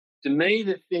To me,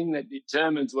 the thing that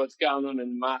determines what's going on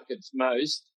in the markets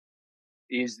most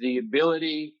is the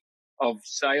ability of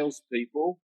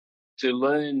salespeople to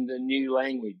learn the new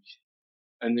language.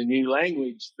 And the new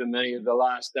language for me of the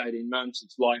last 18 months,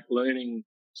 it's like learning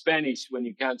Spanish when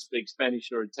you can't speak Spanish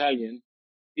or Italian,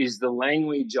 is the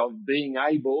language of being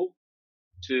able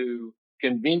to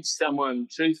convince someone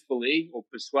truthfully or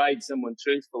persuade someone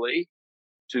truthfully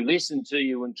to listen to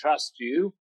you and trust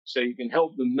you so you can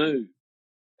help them move.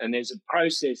 And there's a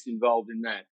process involved in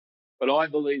that. But I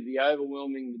believe the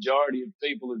overwhelming majority of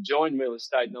people who've joined real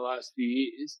estate in the last few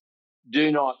years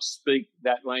do not speak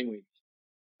that language.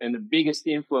 And the biggest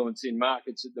influence in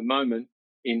markets at the moment,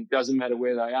 doesn't matter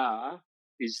where they are,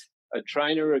 is a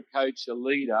trainer, a coach, a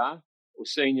leader, or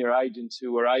senior agents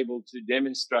who are able to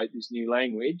demonstrate this new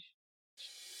language.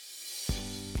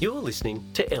 You're listening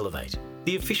to Elevate,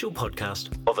 the official podcast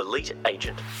of Elite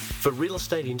Agent for real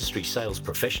estate industry sales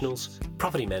professionals,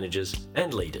 property managers,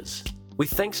 and leaders.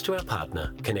 With thanks to our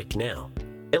partner, Connect Now,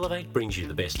 Elevate brings you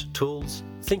the best tools,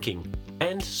 thinking,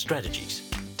 and strategies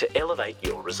to elevate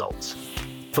your results.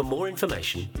 For more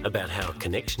information about how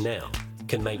Connect Now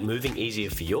can make moving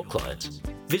easier for your clients,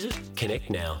 visit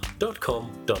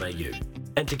connectnow.com.au.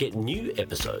 And to get new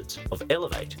episodes of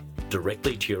Elevate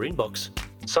directly to your inbox,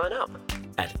 sign up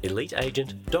at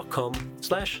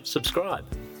eliteagent.com/subscribe.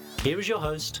 Here is your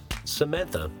host,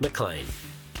 Samantha McLean.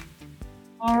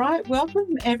 All right,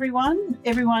 welcome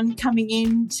everyone coming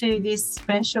into this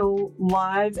special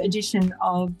live edition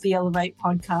of the Elevate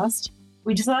podcast.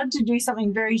 We decided to do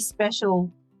something very special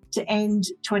to end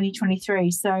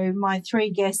 2023. So my three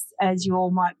guests, as you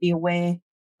all might be aware,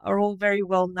 are all very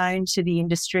well known to the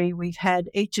industry. We've had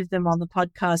each of them on the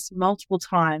podcast multiple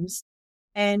times.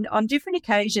 And on different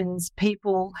occasions,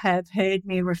 people have heard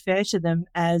me refer to them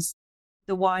as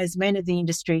the wise men of the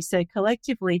industry. So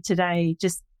collectively today,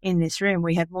 just in this room,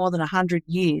 we have more than 100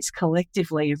 years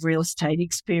collectively of real estate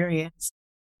experience.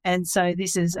 And so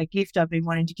this is a gift I've been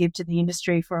wanting to give to the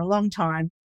industry for a long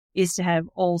time, is to have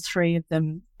all three of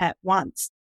them at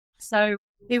once. So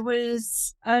it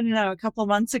was, a couple of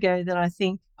months ago that I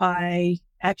think I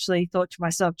actually thought to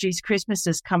myself, geez, Christmas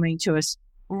is coming to us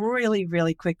really,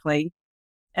 really quickly,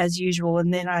 as usual.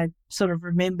 And then I sort of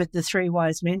remembered the three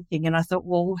wise men thing. And I thought,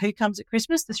 well, who comes at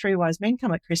Christmas? The three wise men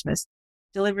come at Christmas,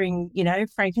 delivering,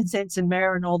 frankincense and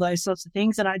myrrh and all those sorts of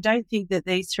things. And I don't think that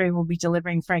these three will be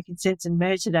delivering frankincense and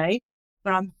myrrh today,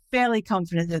 but I'm fairly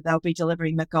confident that they'll be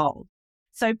delivering the gold.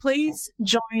 So please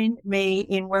join me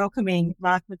in welcoming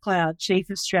Mark McLeod, Chief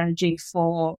of Strategy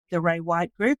for the Ray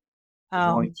White Group.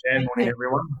 Morning, Jan. Morning,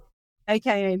 everyone.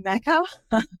 AKA Macca.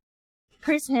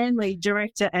 Chris Hanley,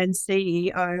 Director and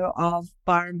CEO of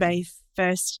Byron Bay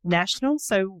First National.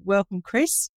 So welcome,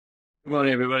 Chris. Good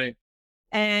morning, everybody.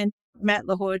 And Matt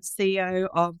Lahoud, CEO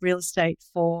of Real Estate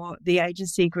for the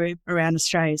agency group around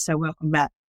Australia. So welcome,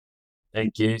 Matt.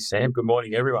 Thank you, Sam. Good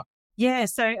morning, everyone. Yeah,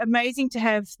 so amazing to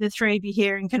have the three of you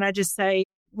here. And can I just say,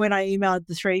 when I emailed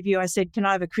the three of you, I said, can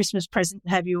I have a Christmas present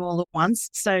and have you all at once?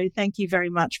 So thank you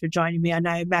very much for joining me. I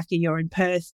know, Macca, you're in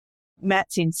Perth,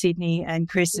 Matt's in Sydney, and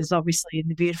Chris is obviously in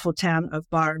the beautiful town of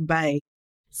Byron Bay.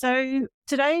 So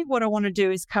today what I want to do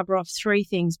is cover off three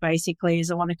things, basically.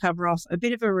 I want to cover off a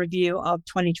bit of a review of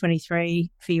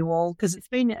 2023 for you all, because it's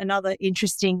been another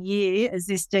interesting year, as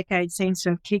this decade seems to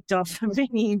have kicked off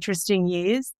many interesting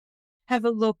years. Have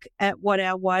a look at what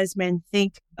our wise men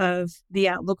think of the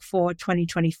outlook for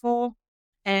 2024,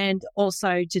 and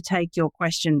also to take your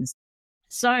questions.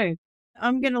 So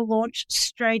I'm going to launch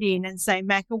straight in and say,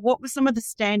 Macca, what were some of the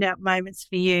standout moments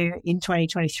for you in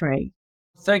 2023?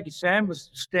 Thank you, Sam. The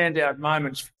standout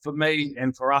moments for me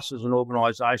and for us as an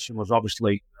organisation was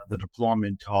obviously the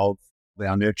deployment of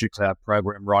our Nurture Cloud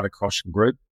program right across the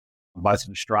group, both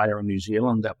in Australia and New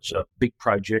Zealand. That was a big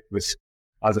project with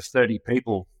over 30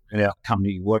 people in our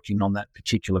company working on that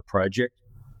particular project.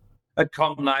 It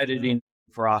culminated in,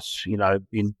 for us, in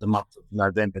the month of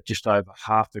November, just over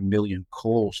 500,000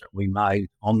 calls that we made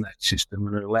on that system.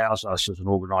 And it allows us as an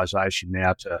organisation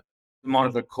now to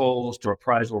monitor calls, to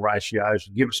appraisal ratios,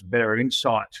 and give us a better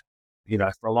insight.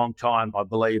 For a long time, I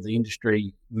believe the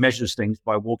industry measures things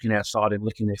by walking outside and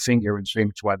licking their finger and seeing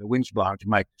which way the wind's blowing to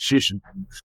make decisions.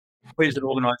 We as an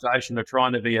organisation are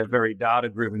trying to be a very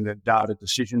data-driven and data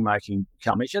decision-making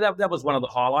company. So that was one of the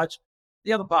highlights.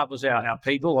 The other part was our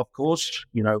people, of course.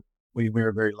 We're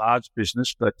a very large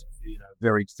business, but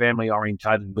very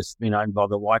family-orientated, with owned by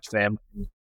the White family.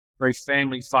 Very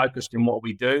family-focused in what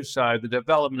we do. So the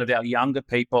development of our younger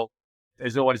people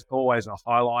is always a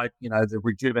highlight. The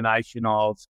rejuvenation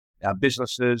of our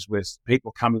businesses with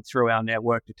people coming through our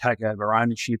network to take over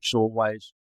ownership's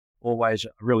always a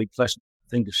really pleasant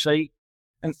thing to see.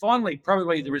 And finally,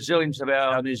 probably the resilience of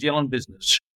our New Zealand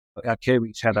business. Our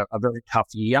Kiwis had a very tough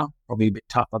year, probably a bit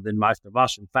tougher than most of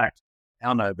us. In fact,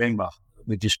 our November,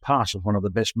 we just passed as one of the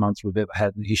best months we've ever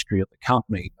had in the history of the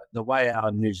company. The way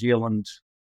our New Zealand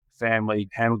family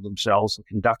handled themselves and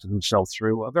conducted themselves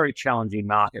through a very challenging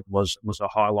market was a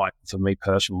highlight for me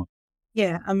personally.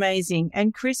 Yeah, amazing.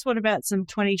 And Chris, what about some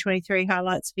 2023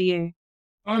 highlights for you?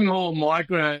 I'm more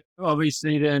micro,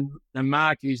 obviously, than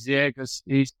Mark is there because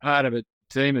he's part of a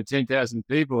team of 10,000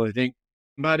 people, I think.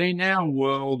 But in our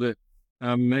world,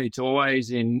 it's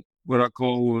always in what I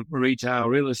call retail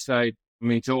real estate. I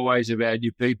mean, it's always about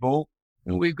your people.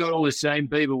 And we've got all the same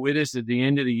people with us at the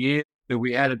end of the year that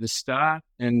we had at the start.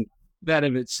 And that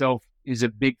of itself is a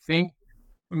big thing.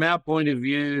 From our point of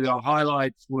view, the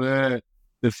highlights were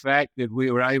the fact that we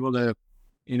were able to,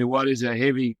 what is a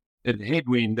heavy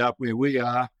headwind up where we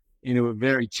are, into a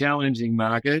very challenging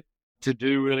market, to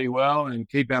do really well and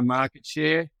keep our market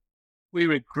share. We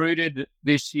recruited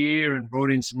this year and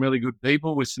brought in some really good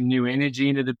people with some new energy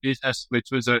into the business, which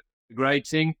was a great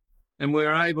thing. And we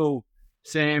were able,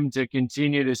 Sam, to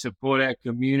continue to support our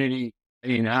community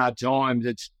in hard times.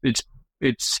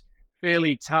 It's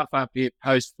fairly tough up here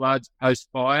post-floods,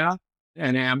 post-fire,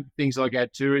 and things like our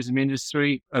tourism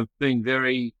industry have been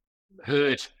very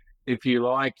hurt, if you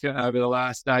like, over the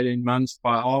last 18 months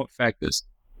by all factors.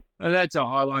 So that's a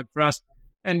highlight for us.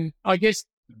 And I guess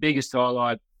the biggest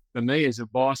highlight for me as a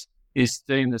boss is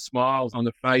seeing the smiles on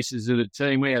the faces of the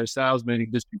team. We had a sales meeting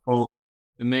just before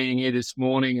the meeting here this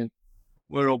morning, and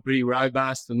we're all pretty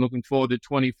robust and looking forward to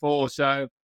 24. So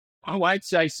I won't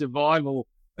say survival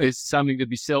is something to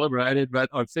be celebrated, but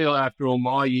I feel after all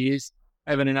my years,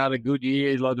 having another good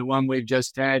year like the one we've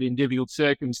just had in difficult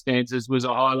circumstances was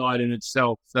a highlight in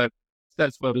itself. So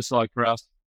that's what it's like for us.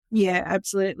 Yeah,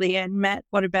 absolutely. And Matt,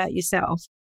 what about yourself?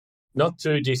 Not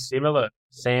too dissimilar,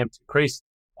 Sam, to Chris.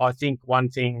 I think one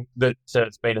thing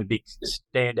that's been a big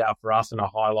standout for us and a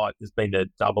highlight has been the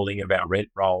doubling of our rent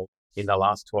roll in the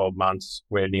last 12 months.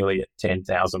 We're nearly at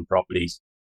 10,000 properties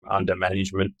under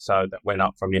management. So that went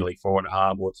up from nearly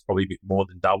 4.5, or it's probably a bit more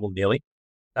than double nearly.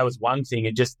 That was one thing.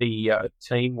 And just the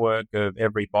teamwork of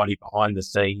everybody behind the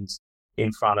scenes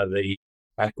in front of the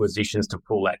acquisitions to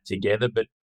pull that together. But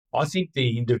I think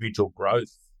the individual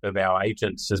growth of our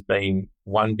agents has been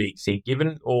one big thing,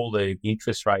 given all the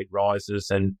interest rate rises.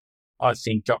 And I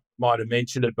think Jock might have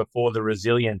mentioned it before, the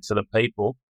resilience of the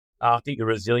people. I think the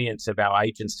resilience of our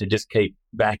agents to just keep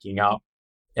backing up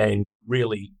and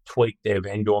really tweak their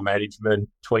vendor management,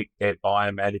 tweak their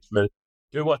buyer management,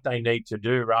 do what they need to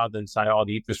do rather than say, oh,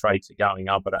 the interest rates are going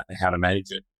up, I don't know how to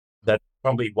manage it. That's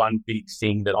probably one big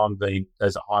thing that I'm being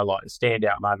as a highlight, a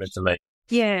standout moment to me.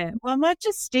 Yeah, well, I might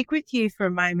just stick with you for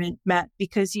a moment, Matt,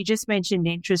 because you just mentioned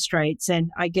interest rates. And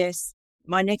I guess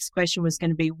my next question was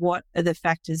going to be, what are the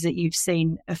factors that you've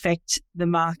seen affect the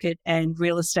market and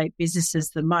real estate businesses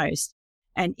the most?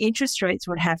 And interest rates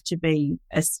would have to be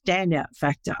a standout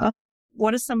factor.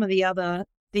 What are some of the other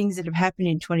things that have happened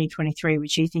in 2023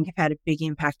 which you think have had a big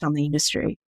impact on the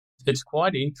industry? It's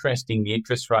quite interesting, the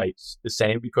interest rates,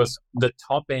 Sam, because the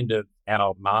top end of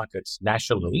our markets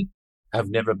nationally have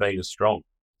never been as strong.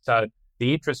 So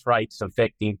the interest rates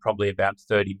affecting probably about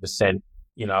 30%,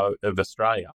 of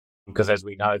Australia, because as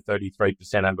we know,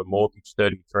 33% have a mortgage,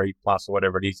 33 plus or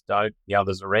whatever it is don't, the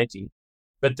others are renting.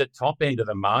 But the top end of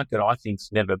the market, I think,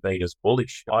 has never been as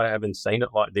bullish. I haven't seen it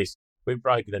like this. We've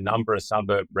broken a number of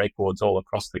suburb records all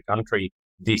across the country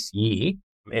this year,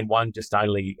 and one just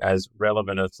only as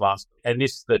relevant as last. And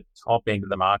this is the top end of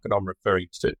the market I'm referring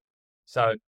to.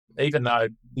 So even though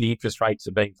the interest rates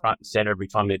have been front and centre every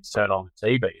time it's turned on the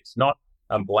TV, it's not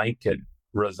a blanket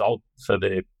result for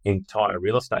the entire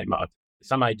real estate market.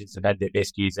 Some agents have had their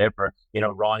best years ever in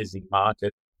a rising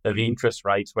market of interest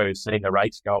rates where we've seen the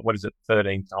rates go up,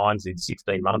 13 times in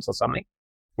 16 months or something,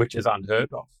 which is unheard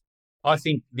of. I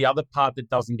think the other part that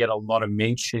doesn't get a lot of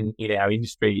mention in our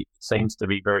industry seems to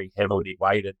be very heavily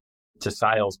weighted to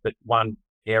sales. But one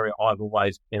area I've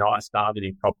always, I started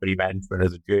in property management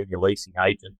as a junior leasing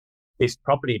agent, is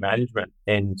property management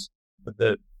and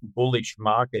the bullish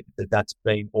market that's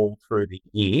been all through the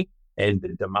year, and the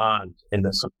demand and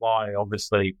the supply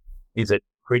obviously is at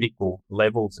critical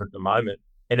levels at the moment.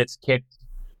 And it's kept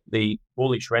the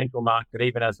bullish rental market,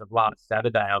 even as of last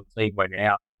Saturday, our team went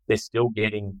out, they're still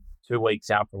getting 2 weeks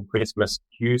out from Christmas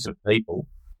queues of people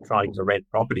trying to rent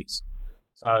properties.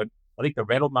 So I think the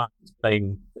rental market's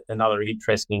been another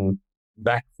interesting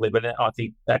backflip, and I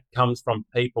think that comes from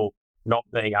people not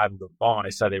being able to buy,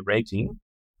 so they're renting,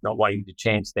 not waiting to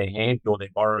chance their hand, or their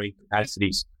borrowing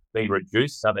capacities being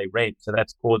reduced, so they rent. So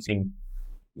that's causing,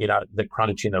 the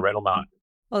crunch in the rental market.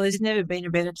 Well, there's never been a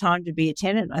better time to be a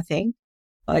tenant, I think,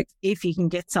 like if you can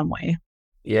get somewhere.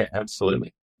 Yeah,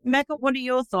 absolutely. Matt, what are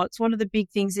your thoughts? What are the big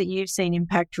things that you've seen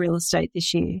impact real estate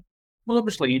this year? Well,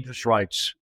 obviously, interest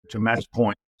rates, to Matt's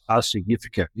point, are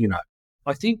significant.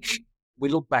 I think we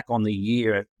look back on the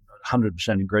year,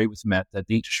 100% agree with Matt that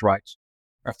the interest rates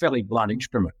are a fairly blunt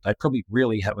instrument. They probably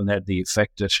really haven't had the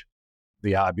effect that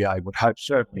the RBA would hope,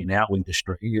 certainly in our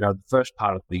industry. The first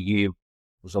part of the year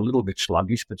was a little bit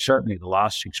sluggish, but certainly the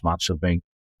last 6 months have been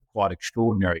quite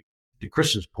extraordinary. To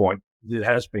Chris's point, it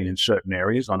has been in certain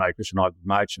areas. I know Chris and I are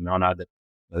mates, and I know that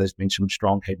there's been some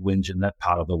strong headwinds in that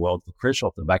part of the world for Chris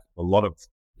off the back of a lot of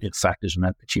factors in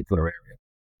that particular area.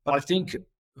 But I think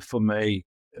for me,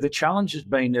 the challenge has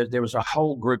been that there was a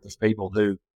whole group of people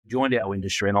who joined our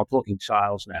industry, and I'm talking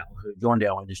sales now, who joined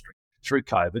our industry through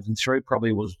COVID, and through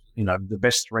probably was, the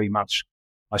best 3 months.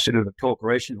 I said in a talk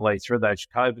recently, through those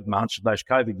COVID months, those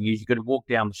COVID years, you could walk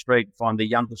down the street and find the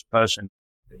youngest person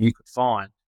that you could find,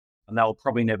 and they'll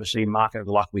probably never see a market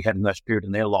like we had in that period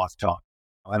in their lifetime.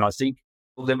 And I think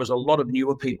there was a lot of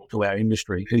newer people to our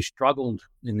industry who struggled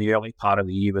in the early part of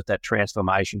the year with that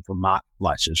transformation from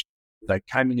marketplaces. They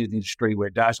came into the industry where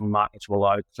days on markets were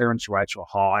low, clearance rates were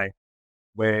high,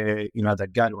 where,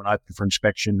 they'd go to an open for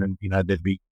inspection and, there'd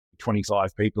be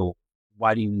 25 people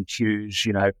waiting in queues,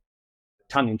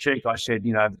 tongue in cheek. I said,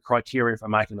 the criteria for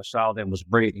making a sale then was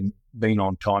being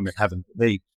on time and having to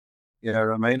be, you know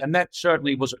what I mean? And that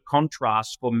certainly was a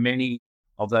contrast for many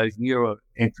of those newer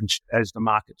entrants as the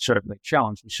market certainly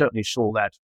challenged. We certainly saw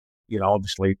that,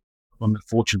 obviously I'm in a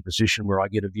fortunate position where I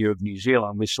get a view of New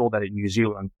Zealand. We saw that in New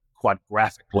Zealand quite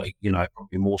graphically,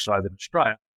 probably more so than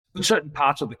Australia, but certain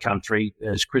parts of the country,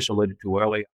 as Chris alluded to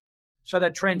earlier. So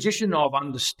that transition of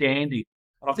understanding,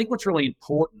 and I think what's really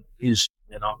important is,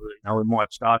 we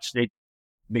might start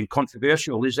being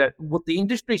controversial, is that what the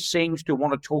industry seems to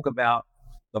want to talk about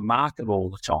the market all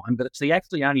the time, but it's the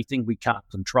actually only thing we can't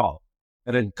control.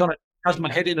 And it kind of does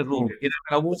my head in a little bit.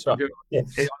 I walked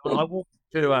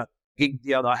to a gig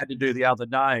I had to do the other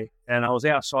day, and I was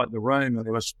outside the room and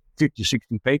there was 50,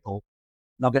 60 people.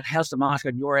 And I go, how's the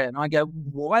market you're at? And I go,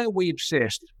 why are we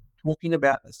obsessed talking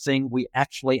about the thing we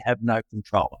actually have no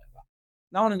control over?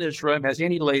 No one in this room has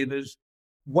any levers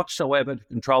whatsoever to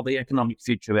control the economic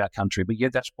future of our country, but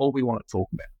yet that's all we want to talk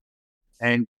about.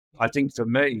 And I think for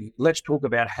me, let's talk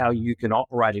about how you can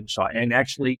operate inside and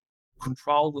actually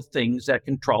control the things that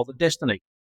control the destiny.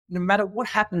 No matter what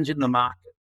happens in the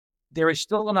market, there is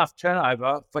still enough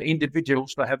turnover for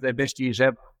individuals to have their best years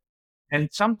ever. And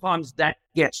sometimes that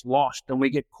gets lost and we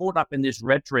get caught up in this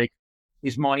rhetoric,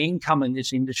 is my income in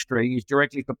this industry is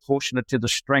directly proportionate to the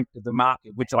strength of the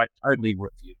market, which I totally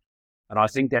refute. And I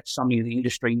think that's something the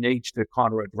industry needs to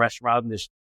kind of address rather than this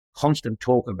constant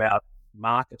talk about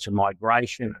markets and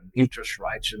migration and interest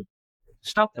rates and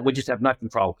stuff that we just have no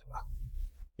control over.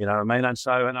 You know what I mean? And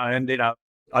so,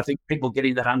 I think people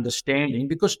getting that understanding,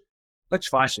 because let's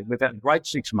face it, we've had a great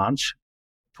 6 months.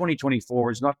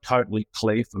 2024 is not totally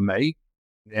clear for me,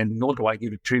 and nor do I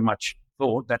give it too much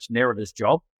thought. That's Nerita's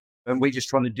job. And we're just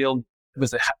trying to deal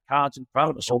with the cards in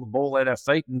front of us, or the ball at our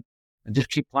feet, and just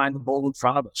keep playing the ball in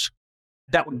front of us.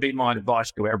 That would be my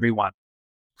advice to everyone.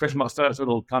 Chris, my first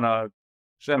little kind of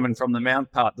sermon from the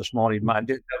Mount part this morning,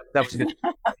 mate. That was it.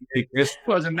 It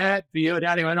wasn't mad for you. It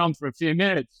only went on for a few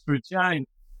minutes for a change.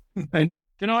 And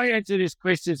can I answer this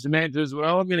question, Samantha, as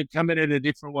well? I'm going to come in a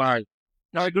different way.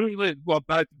 I agree with what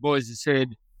both the boys have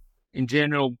said in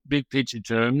general, big picture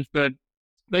terms, but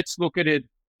let's look at it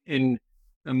in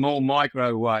a more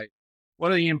micro way.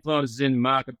 What are the influences in the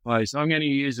marketplace? I'm going to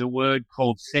use a word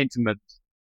called sentiment.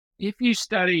 If you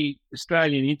study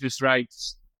Australian interest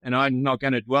rates, and I'm not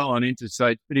going to dwell on interest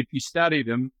rates, but if you study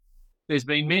them, there's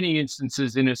been many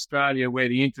instances in Australia where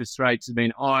the interest rates have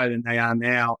been higher than they are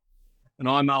now, and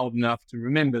I'm old enough to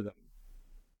remember them.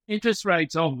 Interest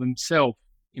rates of themselves,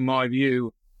 in my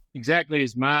view, exactly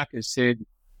as Mark has said,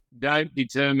 don't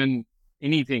determine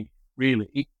anything,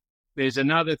 really. There's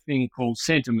another thing called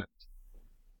sentiment.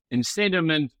 And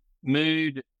sentiment,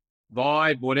 mood,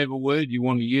 vibe, whatever word you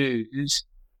want to use,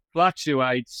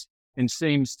 fluctuates and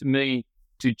seems to me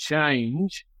to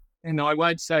change. And I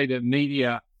won't say the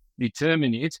media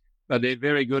determine it, but they're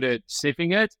very good at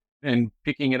sniffing it and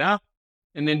picking it up.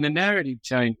 And then the narrative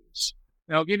changes.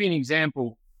 Now, I'll give you an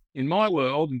example. In my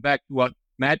world, and back to what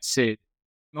Matt said,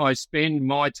 I spend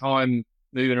my time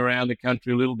moving around the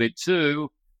country a little bit too,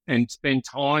 and spend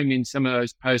time in some of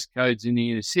those postcodes in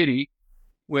the inner city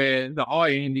where the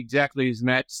high end, exactly as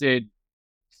Matt said,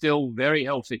 still very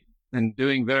healthy and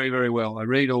doing very, very well. I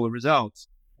read all the results.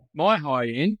 My high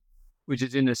end, which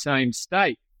is in the same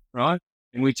state, right,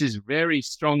 and which is very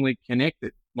strongly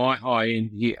connected my high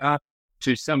end here, up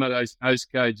to some of those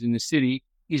postcodes in the city,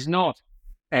 is not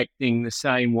acting the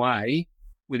same way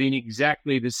within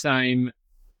exactly the same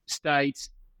state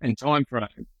and time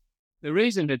frame. The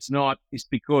reason it's not is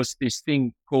because this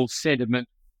thing called sentiment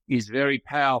is very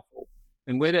powerful.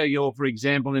 And whether you're, for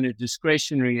example, in a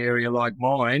discretionary area like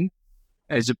mine,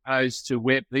 as opposed to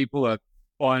where people are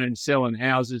buying and selling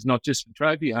houses, not just for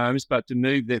trophy homes, but to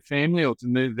move their family or to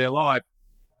move their life,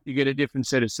 you get a different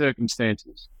set of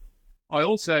circumstances. I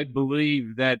also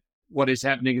believe that what is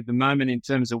happening at the moment in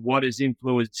terms of what is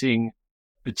influencing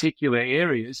particular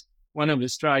areas, one of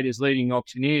Australia's leading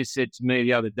auctioneers said to me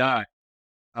the other day,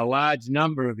 a large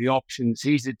number of the auctions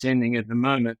he's attending at the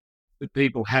moment that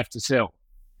people have to sell.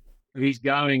 He's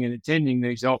going and attending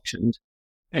these auctions,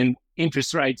 and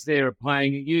interest rates there are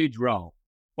playing a huge role.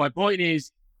 My point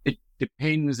is, it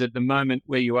depends at the moment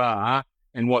where you are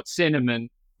and what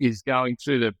sentiment is going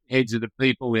through the heads of the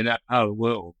people in that part of the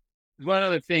world. There's one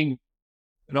other thing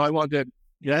that I want to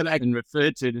go back and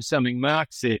refer to something Mark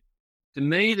said. To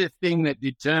me, the thing that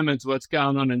determines what's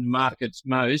going on in the markets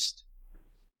most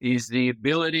is the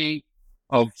ability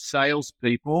of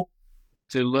salespeople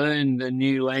to learn the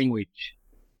new language.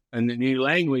 And the new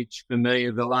language for me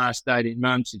of the last 18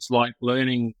 months, it's like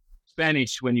learning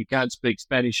Spanish when you can't speak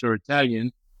Spanish or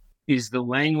Italian, is the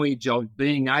language of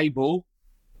being able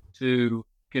to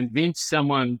convince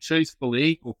someone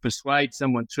truthfully or persuade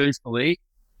someone truthfully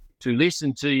to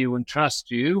listen to you and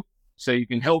trust you so you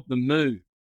can help them move.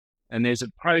 And there's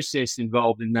a process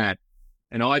involved in that.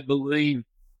 And I believe,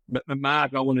 but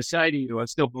Mark, I want to say to you, I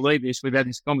still believe this, we've had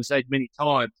this conversation many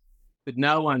times, that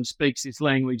no one speaks this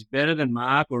language better than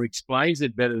Mark or explains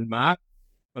it better than Mark.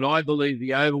 But I believe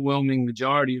the overwhelming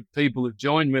majority of people who've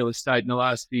joined real estate in the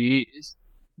last few years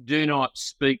do not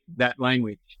speak that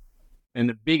language. And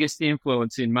the biggest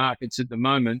influence in markets at the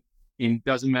moment,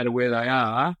 doesn't matter where they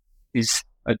are, is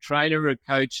a trainer, a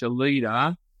coach, a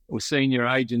leader, or senior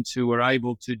agents who are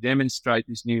able to demonstrate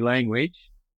this new language.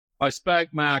 I spoke,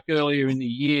 Mark, earlier in the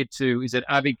year to, is it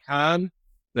Avi Khan,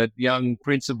 that young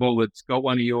principal that's got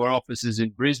one of your offices in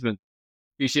Brisbane?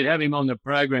 You should have him on the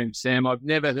program, Sam. I've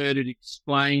never heard it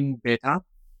explained better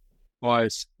by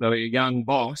a young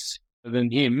boss than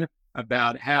him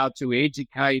about how to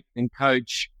educate and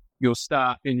coach your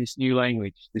staff in this new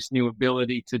language, this new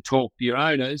ability to talk to your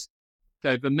owners.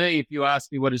 So for me, if you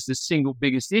ask me what is the single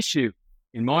biggest issue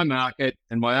in my market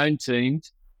and my own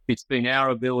teams, it's been our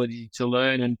ability to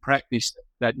learn and practice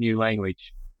that new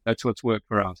language. That's what's worked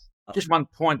for us. Just one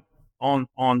point on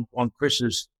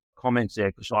Chris's comments there,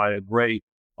 because I agree.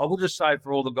 I will just say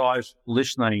for all the guys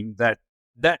listening that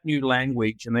new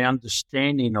language and the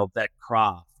understanding of that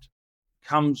craft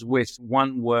comes with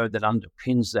one word that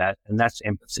underpins that, and that's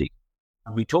empathy.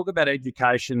 We talk about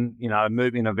education,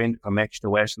 moving a vendor from X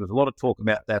to S, and there's a lot of talk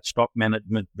about that, stock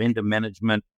management, vendor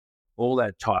management, all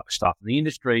that type of stuff. And the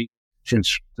industry,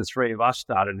 since the three of us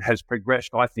started, has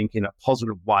progressed, I think, in a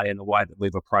positive way, in a way that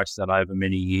we've approached that over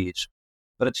many years.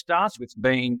 But it starts with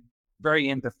being very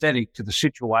empathetic to the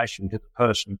situation, to the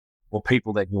person or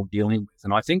people that you're dealing with.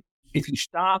 And I think if you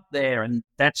start there, and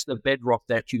that's the bedrock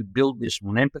that you build this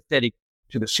on, empathetic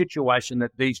to the situation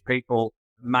that these people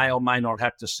may or may not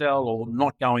have to sell or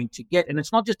not going to get. And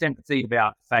it's not just empathy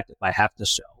about the fact that they have to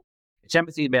sell. It's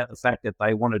empathy about the fact that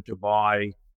they wanted to buy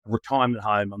a retirement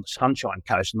home on the Sunshine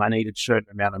Coast and they needed a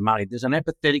certain amount of money. There's an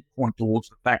empathetic point towards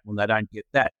the fact when they don't get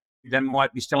that. They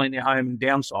might be selling their home and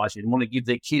downsizing and want to give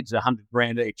their kids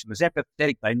 $100,000 each. And there's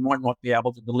empathetic, they might not be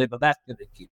able to deliver that to their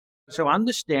kids. So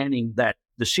understanding that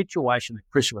the situation that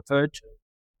Chris referred to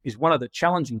is one of the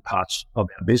challenging parts of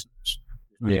our business.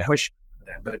 No question about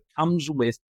that. But it comes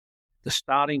with the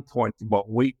starting point of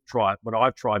what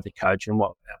I've tried to coach and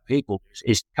what our people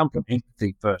do is come from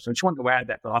empathy first. I just wanted to add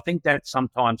that, but I think that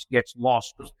sometimes gets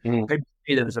lost because people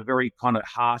see that as a very kind of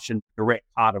harsh and direct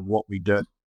part of what we do.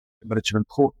 But it's an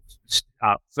important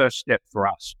first step for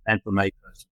us and for me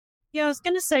personally. Yeah, I was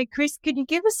going to say, Chris, could you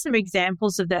give us some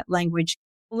examples of that language?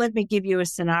 Let me give you a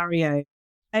scenario.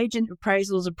 Agent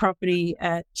appraisals a property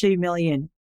at $2 million.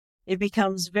 It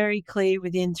becomes very clear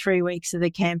within 3 weeks of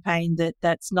the campaign that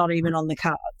that's not even on the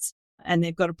cards and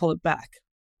they've got to pull it back.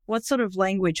 What sort of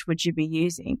language would you be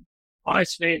using? I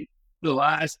spent the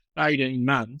last 18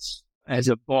 months as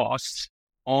a boss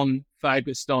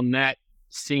focused on that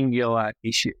singular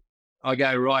issue. I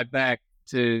go right back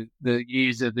to the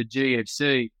years of the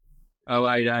GFC,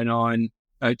 08, 09,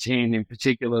 010 in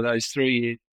particular, those 3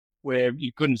 years where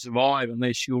you couldn't survive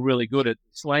unless you were really good at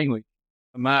this language.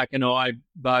 Mark and I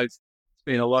both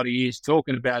spent a lot of years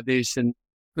talking about this. And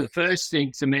the first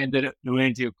thing, Samantha, to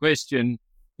answer your question,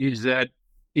 is that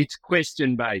it's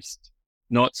question-based.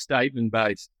 not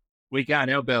statement-based. We can't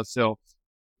help ourselves.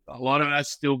 A lot of us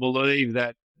still believe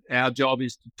that our job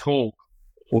is to talk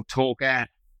or talk at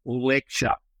or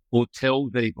lecture or tell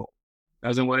people.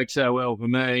 Doesn't work so well for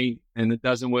me, and it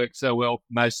doesn't work so well for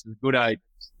most of the good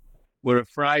agents. We're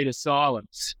afraid of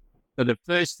silence. So the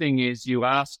first thing is you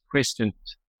ask questions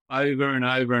over and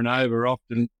over and over.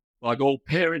 Often, like all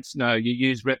parents know, you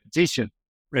use repetition.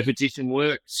 Repetition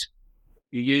works.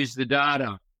 You use the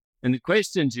data. And the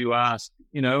questions you ask,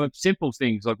 are simple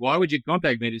things like, why would you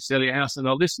contact me to sell your house and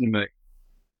not listen to me?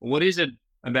 What is it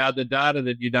about the data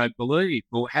that you don't believe?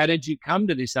 Or how did you come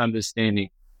to this understanding?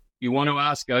 You want to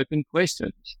ask open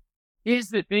questions. Here's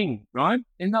the thing, right?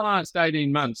 In the last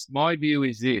 18 months, my view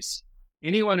is this.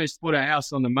 Anyone who's put a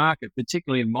house on the market,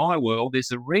 particularly in my world,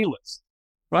 is a realist,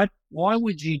 right? Why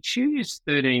would you choose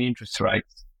 13 interest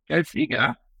rates? Go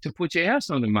figure, to put your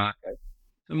house on the market.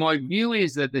 So my view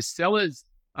is that the sellers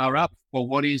are up for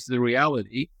what is the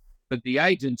reality, but the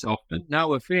agents often,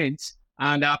 no offense,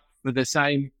 aren't up for the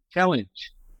same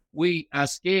challenge. We are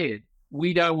scared.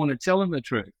 We don't want to tell them the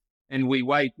truth. And we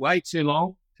wait way too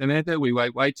long, Samantha, we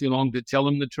wait way too long to tell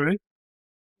them the truth.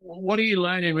 What do you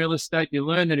learn in real estate? You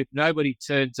learn that if nobody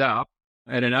turns up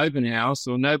at an open house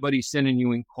or nobody's sending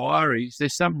you inquiries,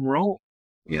 there's something wrong.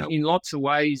 In lots of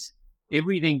ways,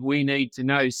 everything we need to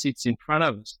know sits in front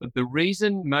of us. But the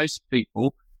reason most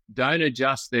people don't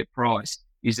adjust their price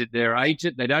is that their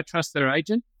agent, they don't trust their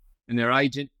agent, and their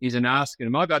agent isn't asking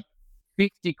them. I've got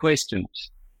 50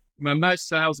 questions. Most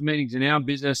sales meetings in our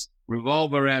business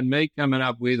revolve around me coming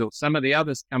up with, or some of the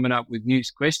others coming up with new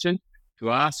questions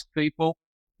to ask people,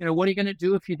 what are you going to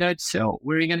do if you don't sell?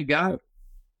 Where are you going to go?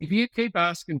 If you keep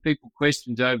asking people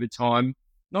questions over time,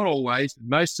 not always, but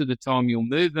most of the time, you'll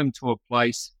move them to a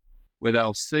place where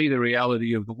they'll see the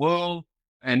reality of the world.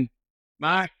 And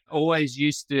Mark always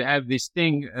used to have this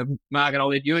thing, Mark, and I'll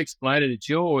let you explain it, it's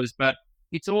yours, but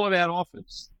it's all about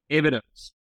offers,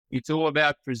 evidence. It's all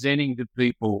about presenting to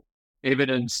people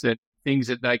evidence that things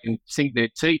that they can sink their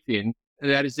teeth in,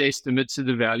 that is estimates of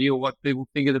the value or what people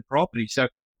think of the property. So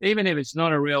even if it's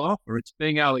not a real offer, it's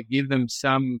being able to give them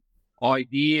some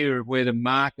idea of where the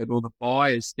market or the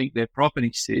buyers think their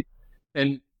property sit.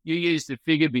 And you used the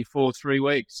figure before 3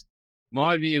 weeks.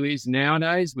 My view is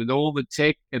nowadays, with all the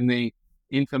tech and the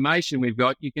information we've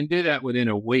got, you can do that within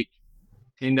a week,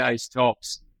 10 days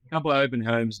tops. A couple of open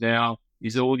homes now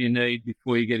is all you need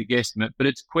before you get a guesstimate. But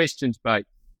it's questions-based,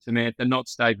 Samantha, not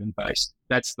statement-based.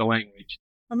 That's the language.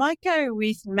 I might go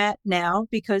with Matt now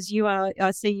because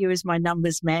I see you as my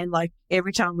numbers man. Like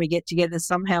every time we get together,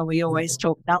 somehow we always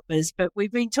talk numbers, but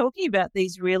we've been talking about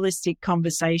these realistic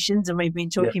conversations and we've been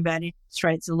talking about interest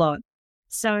rates a lot.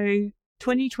 So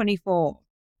 2024,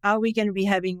 are we going to be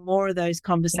having more of those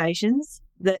conversations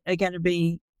that are going to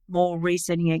be more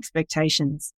resetting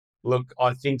expectations? Look,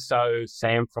 I think so,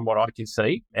 Sam, from what I can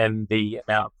see, and the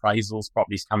amount of appraisals,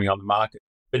 properties coming on the market.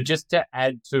 But just to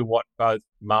add to what both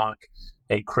Mark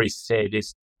and Chris said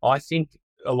is, I think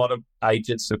a lot of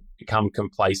agents have become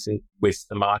complacent with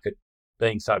the market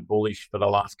being so bullish for the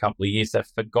last couple of years. They've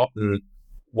forgotten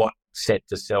what set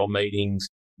to sell meetings,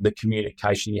 the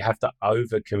communication. You have to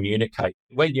over communicate.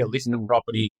 When you list a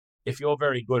property, if you're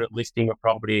very good at listing a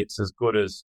property, it's as good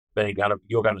as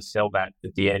you're going to sell that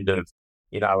at the end of,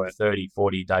 a 30,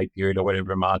 40 day period or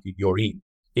whatever market you're in.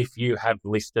 If you have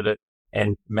listed it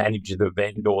and managed the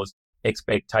vendor's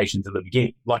expectations at the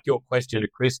beginning, like your question to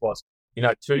Chris was,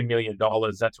 $2 million,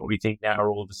 that's what we think now are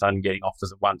all of a sudden getting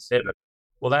offers at 1.7.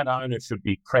 Well, that owner should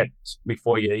be prepped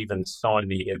before you even sign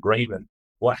the agreement.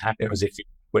 What happens if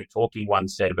we're talking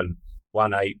 1.7,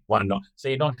 1.8, 1.9? So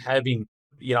you're not having,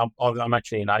 I'm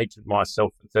actually an agent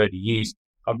myself for 30 years.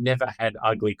 I've never had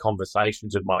ugly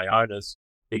conversations with my owners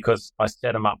because I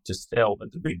set them up to sell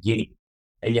at the beginning.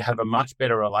 And you have a much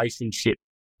better relationship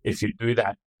if you do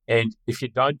that. And if you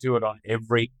don't do it on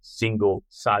every single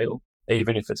sale,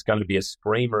 even if it's going to be a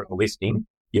screamer of a listing,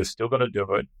 you've still got to do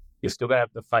it. You've still got to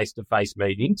have the face-to-face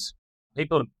meetings.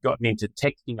 People have gotten into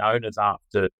texting owners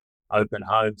after open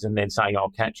homes and then saying, I'll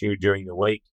catch you during the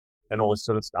week and all this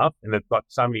sort of stuff. And they've got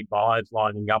so many buyers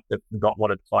lining up that they've got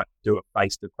what it's like to do a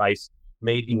face-to-face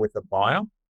meeting with a buyer,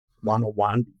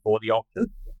 one-on-one before the auction.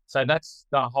 So that's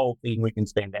the whole thing. We can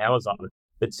spend hours on it,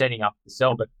 but setting up to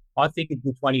sell. But I think in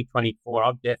 2024,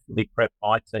 I've definitely prepped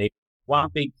my team. One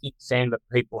big thing, Sam, that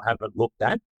people haven't looked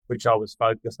at, which I was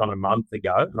focused on a month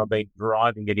ago, and I've been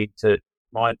driving it into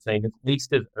my team, at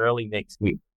least as early next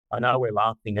week. I know we're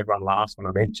laughing, everyone laughs when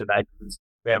I mention that because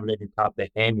we haven't even cut their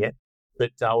ham yet,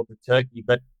 but or the turkey.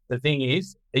 But the thing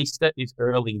is, Easter is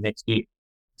early next year.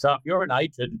 So if you're an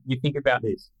agent, you think about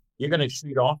this. You're going to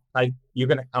shoot off, you're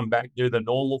going to come back, do the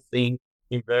normal thing,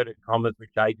 inverted commas, which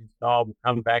agents, we'll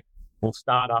come back, we'll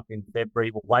start up in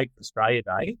February, we'll wait for Australia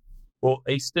Day. Well,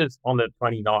 Easter's on the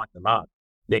 29th of March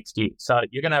next year. So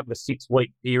you're going to have a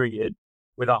 6-week period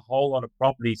with a whole lot of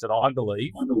properties that I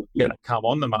believe are going to come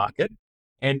on the market.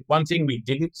 And one thing we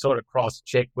didn't sort of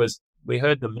cross-check was we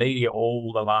heard the media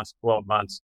all the last 12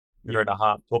 months, year and a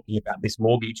half, talking about this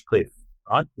mortgage cliff,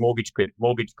 right? Mortgage cliff.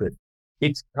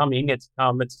 It's coming, it's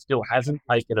come, it still hasn't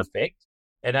taken effect.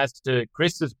 And as to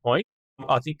Chris's point,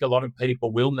 I think a lot of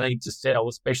people will need to sell,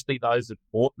 especially those that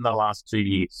bought in the last 2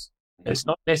 years. It's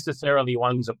not necessarily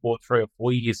ones that bought 3 or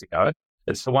 4 years ago.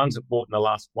 It's the ones that bought in the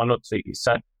last 1 or 2 years.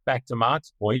 So back to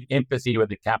Mark's point, empathy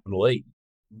with a capital E.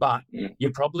 But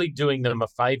you're probably doing them a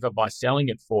favour by selling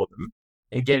it for them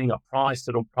and getting a price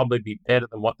that'll probably be better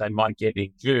than what they might get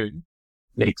in June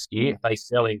next year if they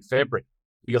sell in February,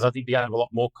 because I think they have a lot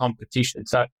more competition.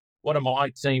 So what are my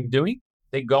team doing?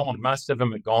 They're gone. Most of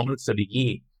them are gone for the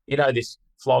year. You know, this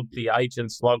flog the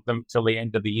agents, flog them till the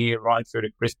end of the year, right through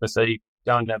to Christmas Eve,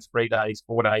 go and have 3 days,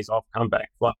 4 days off, come back.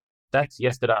 Well, that's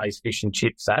yesterday's fish and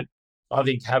chips. That I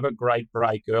think have a great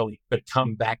break early, but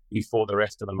come back before the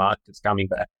rest of the market's coming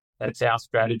back. That's our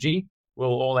strategy.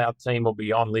 All our team will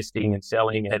be on listing and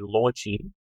selling and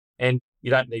launching. And you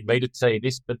don't need me to tell you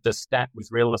this, but the stat with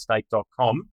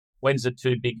realestate.com, when's the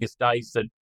 2 biggest days that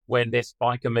when their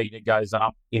spiker-meter goes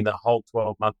up in the whole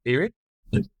 12-month period?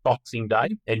 Boxing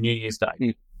Day and New Year's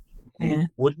Day. Yeah.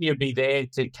 Wouldn't you be there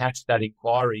to catch that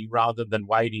inquiry rather than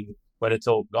waiting when it's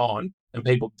all gone and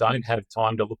people don't have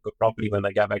time to look at property when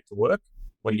they go back to work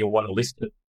when you want to list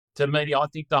it? To me, I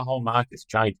think the whole market's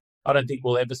changed. I don't think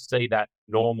we'll ever see that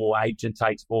normal agent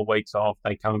takes 4 weeks off,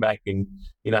 they come back in,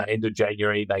 end of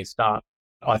January, they start.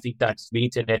 I think that's the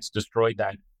internet's destroyed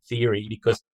that theory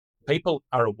because people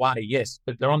are away, yes,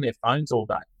 but they're on their phones all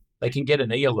day. They can get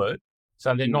an e-alert,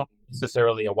 so they're not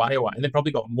necessarily away, and they've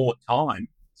probably got more time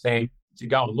to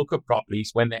go and look at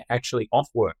properties when they're actually off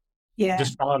work. Yeah.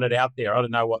 Just throwing it out there. I don't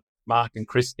know what Mark and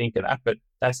Chris think of that, but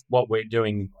that's what we're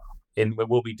doing, and we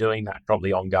will be doing that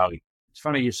probably ongoing. It's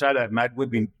funny you say that, Matt. We've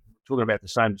been talking about the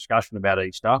same discussion about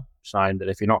Easter, saying that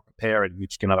if you're not prepared, you're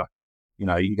going to,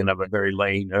 you're going to have a very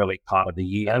lean early part of the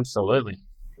year. Absolutely.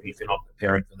 If you're not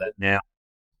preparing for that now.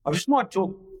 I just might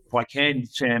talk, if I can,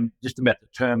 Sam, just about the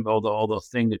term or the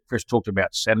thing that Chris talked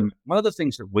about, settlement. One of the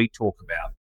things that we talk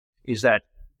about is that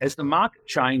as the market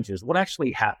changes, what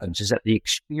actually happens is that the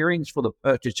experience for the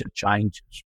purchaser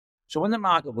changes. So when the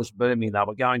market was booming, they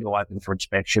were going to open for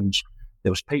inspections.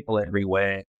 There was people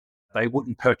everywhere. They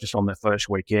wouldn't purchase on their first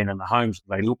weekend, and the homes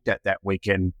that they looked at that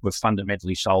weekend were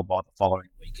fundamentally sold by the following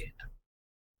weekend.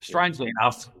 Strangely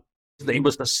enough, it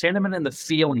was the sentiment and the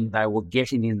feeling they were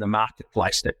getting in the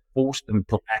marketplace that forced them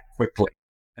to act quickly.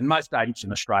 And most agents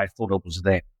in Australia thought it was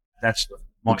them. That's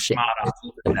my smart ass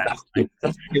look at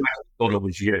that. You thought it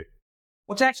was you.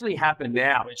 What's actually happened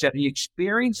now is that the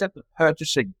experience that the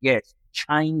purchaser gets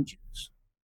changes.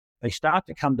 They start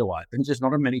to come to opens. There's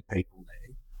not many people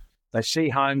there. They see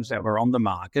homes that were on the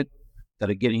market that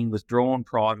are getting withdrawn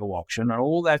prior to auction and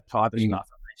all that type of stuff.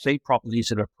 They see properties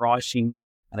that are pricing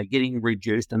and are getting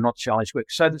reduced and not selling as quick.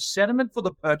 So the sentiment for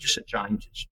the purchaser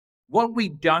changes. What we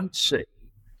don't see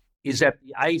is that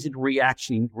the agent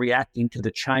reacting to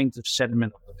the change of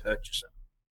sentiment of the purchaser.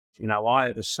 I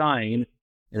have a saying,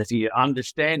 and if you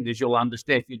understand this, you'll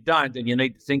understand. If you don't, then you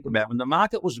need to think about it. When the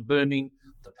market was booming,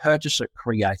 the purchaser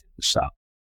created the sale.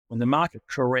 When the market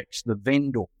corrects, the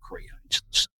vendor creates the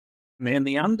sale. And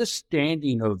the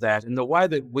understanding of that and the way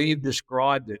that we've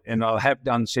described it, and I have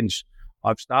done since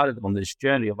I've started on this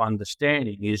journey of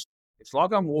understanding, is it's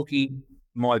like I'm walking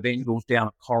my vendors down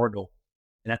a corridor.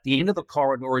 And at the end of the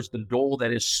corridor is the door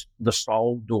that is the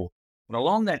sold door. But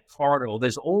along that corridor,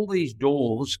 there's all these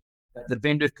doors that the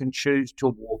vendor can choose to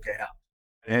walk out.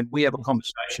 And we have a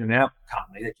conversation in our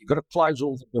company that you've got to close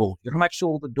all the doors. You've got to make sure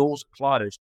all the doors are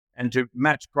closed. And to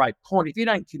Matt's great point, if you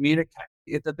don't communicate,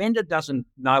 if the vendor doesn't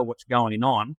know what's going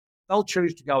on, they'll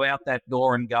choose to go out that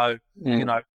door and go,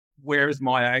 where is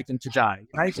my agent today?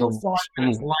 They feel 5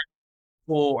 minutes late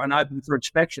for an open for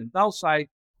inspection. They'll say,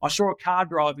 I saw a car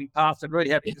driving past and really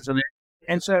happy.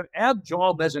 And so our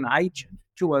job as an agent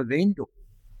to a vendor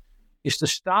is to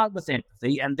start with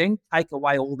empathy and then take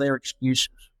away all their excuses.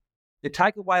 To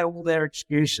take away all their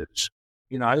excuses,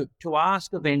 to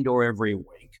ask a vendor every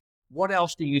week, what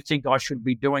else do you think I should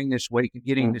be doing this week and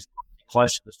getting this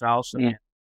close to the sales?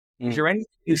 Is there anything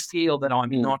you feel that I'm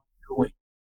not doing?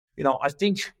 I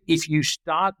think if you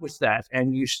start with that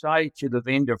and you say to the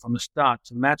vendor from the start,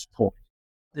 to Matt's point,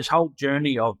 this whole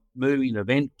journey of moving the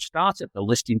vendor starts at the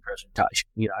listing presentation,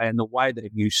 and the way that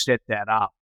you set that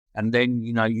up And then,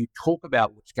 you talk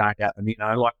about what's going to happen.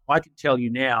 Like I can tell you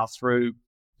now through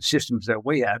the systems that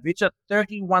we have, it's a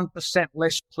 31%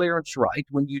 less clearance rate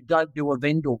when you don't do a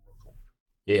vendor report.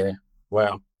 Yeah.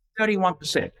 Wow.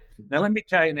 31%. Now, let me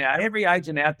tell you now, every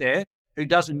agent out there who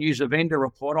doesn't use a vendor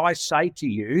report, I say to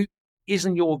you,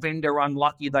 isn't your vendor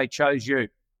unlucky they chose you?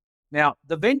 Now,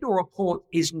 the vendor report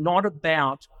is not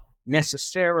about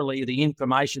necessarily the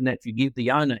information that you give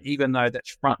the owner, even though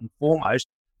that's front and foremost,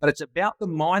 but it's about the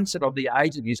mindset of the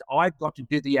agent is I've got to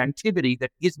do the activity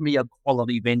that gives me a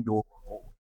quality vendor report.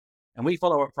 And we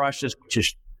follow a process which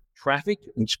is traffic,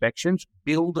 inspections,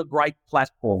 build a great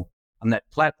platform. And that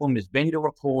platform is vendor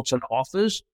reports and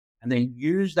offers, and then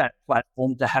use that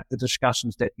platform to have the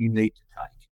discussions that you need to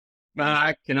take.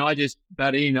 Mark, can I just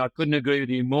butt in? I couldn't agree with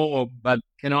you more, but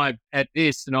can I add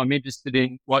this? And I'm interested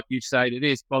in what you say to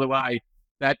this. By the way,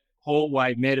 that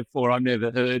hallway metaphor I've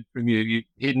never heard from you. You've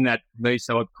hidden that from me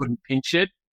so I couldn't pinch it.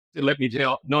 So let me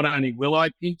tell, not only will I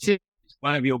pinch it, it's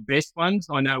one of your best ones.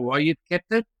 I know why you've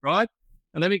kept it, right?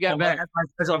 And let me go back.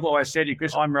 As I've always said to you,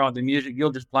 Chris, I'm writing the music.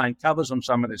 You're just playing covers on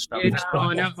some of this stuff. Yeah,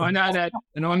 I know that.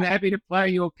 And I'm happy to play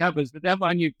your covers. But that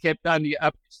one you kept under your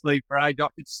up your sleeve for age. I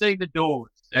could see the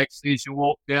doors, actually, as you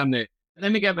walk down there. And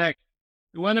let me go back.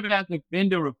 The one about the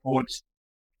vendor reports,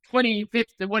 25th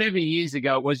or whatever years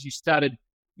ago it was, you started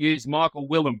use Michael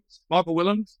Willems. Michael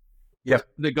Willems? Yep.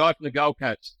 The guy from the Gold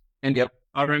Coast. And yep.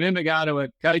 I remember going to a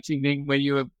coaching thing when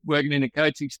you were working in a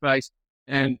coaching space,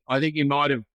 and I think you might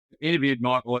have interviewed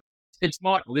Michael. It's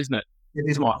Michael, isn't it? It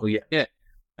is Michael, yeah. Yeah.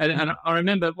 And I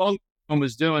remember while I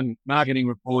was doing marketing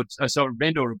reports,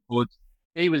 vendor reports,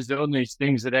 he was doing these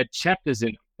things that had chapters in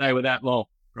them. They were that long,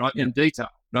 right, in detail,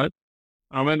 right?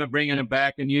 I remember bringing it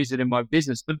back and use it in my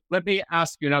business. But let me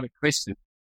ask you another question.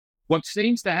 What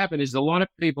seems to happen is a lot of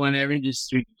people in our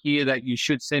industry hear that you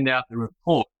should send out the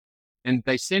report, and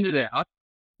they send it out,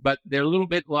 but they're a little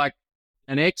bit like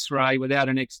an X-ray without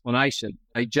an explanation.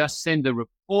 They just send the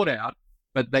report out,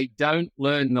 but they don't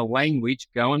learn the language.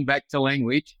 Going back to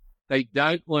language, they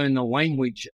don't learn the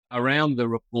language around the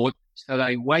report, so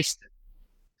they waste it.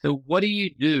 So what do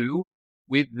you do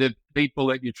with the people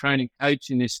that you're training coach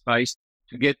in this space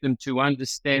to get them to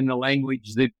understand the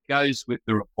language that goes with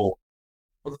the report?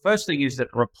 Well, the first thing is that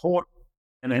report,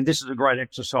 and this is a great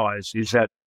exercise, is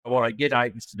that what I get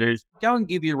agents to do is go and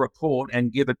give you a report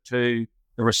and give it to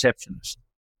the receptionist,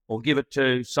 or give it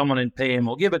to someone in PM,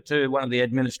 or give it to one of the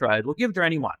administrators, or give it to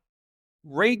anyone.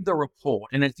 Read the report,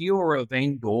 and if you were a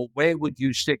vendor, where would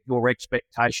you set your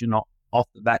expectation off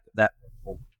the back of that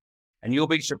report? And you'll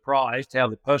be surprised how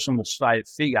the person will say a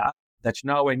figure that's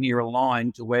nowhere near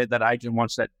aligned to where that agent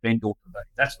wants that vendor to be.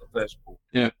 That's the first point.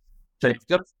 Yeah. So you've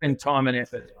got to spend time and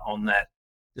effort on that.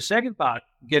 The second part,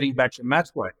 getting back to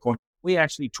Matt's great point, we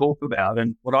actually talk about,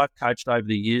 and what I've coached over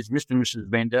the years, Mr. and Mrs.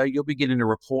 Vendor, you'll be getting a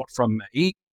report from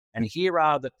me, and here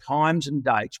are the times and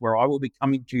dates where I will be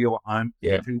coming to your home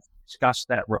to discuss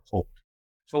that report.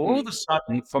 So all of a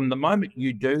sudden, from the moment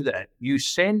you do that, you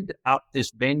send up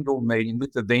this vendor meeting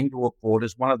with the vendor report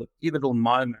as one of the pivotal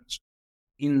moments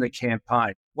in the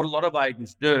campaign. What a lot of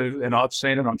agents do, and I've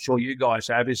seen it, I'm sure you guys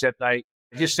have, is that they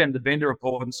just send the vendor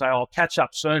report and say, I'll catch up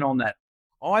soon on that.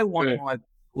 I want my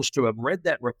vendors to have read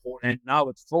that report and know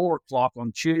at 4:00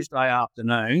 on Tuesday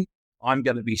afternoon, I'm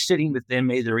going to be sitting with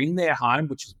them either in their home,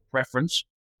 which is a preference,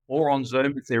 or on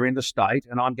Zoom if they're interstate,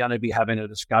 and I'm going to be having a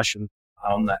discussion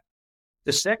on that.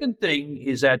 The second thing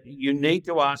is that you need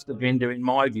to ask the vendor, in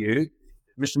my view,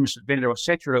 Mr. and Mrs. Vendor, I'll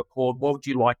set your report. What would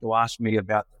you like to ask me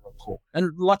about the report?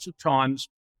 And lots of times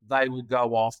they will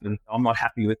go off and I'm not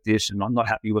happy with this and I'm not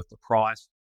happy with the price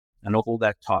and all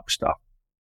that type of stuff.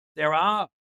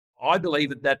 I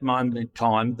believe at that moment in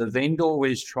time, the vendor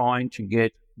is trying to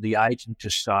get the agent to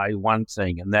say one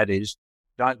thing, and that is,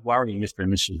 don't worry, Mr.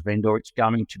 and Mrs. Vendor, it's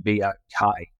going to be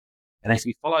okay. And if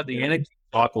you follow the energy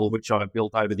cycle, which I've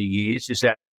built over the years, is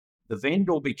that the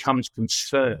vendor becomes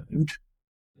concerned,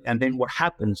 and then what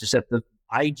happens is that the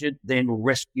agent then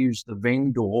rescues the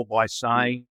vendor by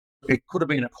saying, it could have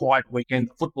been a quiet weekend,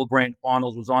 the football grand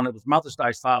finals was on, it was Mother's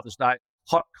Day, Father's Day,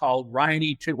 hot, cold,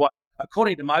 rainy, too hot.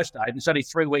 According to most agents, only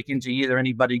 3 weekends a year there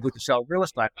anybody good to sell real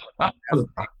estate.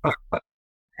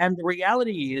 And the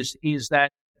reality is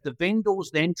that the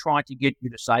vendors then try to get you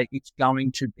to say it's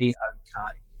going to be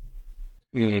okay.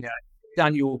 Mm.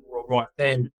 Daniel, right.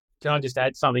 And can I just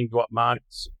add something to what Mark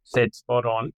said spot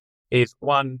on, is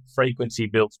one, frequency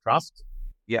builds trust.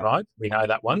 Yeah. Right? We know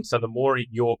that one. So the more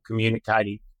you're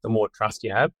communicating, the more trust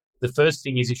you have. The first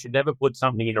thing is you should never put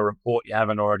something in a report you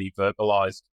haven't already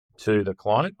verbalized to the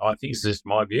client. I think this is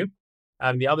my view.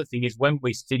 And the other thing is when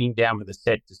we're sitting down with a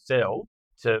set to sell,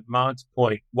 to Mark's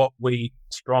point, what we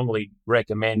strongly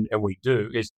recommend and we do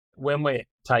is when we're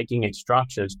taking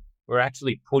instructions, we're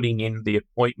actually putting in the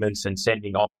appointments and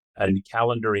sending off a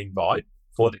calendar invite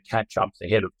for the catch-ups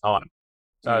ahead of time.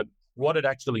 So what it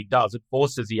actually does, it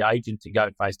forces the agent to go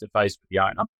face-to-face with the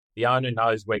owner. The owner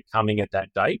knows we're coming at that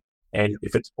date, and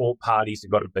if it's all parties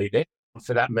have got to be there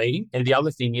for that meeting. And the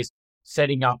other thing is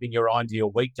setting up in your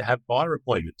ideal week to have buyer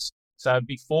appointments. So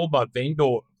before my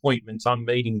vendor appointments, I'm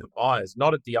meeting the buyers,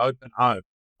 not at the open home.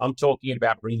 I'm talking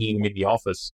about bringing them in the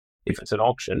office if it's an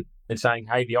auction and saying,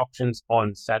 hey, the auction's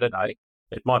on Saturday.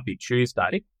 It might be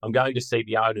Tuesday. I'm going to see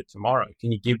the owner tomorrow.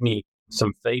 Can you give me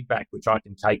some feedback which I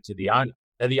can take to the owner?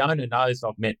 Now, the owner knows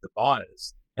I've met the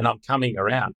buyers and I'm coming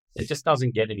around. It just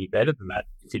doesn't get any better than that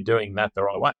if you're doing that the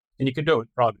right way. And you can do it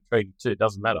private trading too. It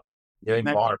doesn't matter.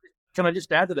 Matt, can I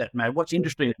just add to that, Matt? What's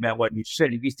interesting about what you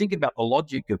said, if you think about the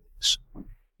logic of this,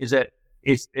 is that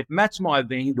if Matt's my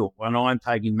vendor and I'm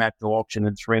taking Matt to auction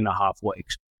in 3.5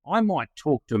 weeks, I might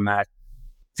talk to Matt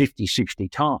 50, 60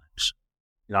 times.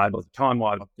 By the time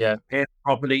I prepare the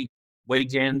property,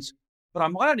 weekends, but I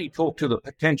might only talk to the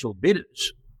potential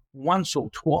bidders once or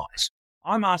twice.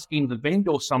 I'm asking the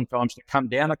vendor sometimes to come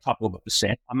down a couple of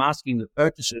 %. I'm asking the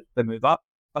purchasers to move up,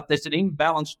 but there's an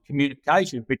imbalanced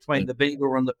communication between the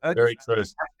vendor and the purchaser. Very true.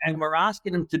 And we're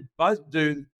asking them to both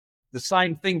do the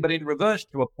same thing, but in reverse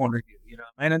to a point of view, you know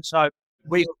what I mean? And so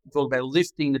we talk about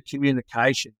lifting the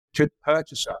communication to the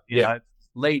purchaser,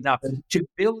 leading up and to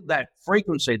build that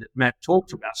frequency that Matt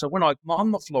talked about. So when I'm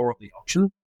on the floor of the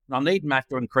auction, and I need Matt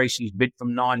to increase his bid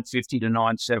from 950 to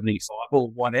 975 or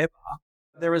whatever,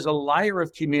 there is a layer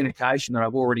of communication that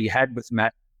I've already had with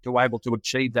Matt to be able to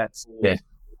achieve that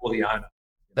for the owner.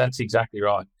 That's exactly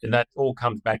right. And that all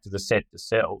comes back to the set to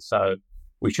sell. So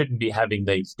we shouldn't be having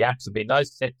these gaps. I mean,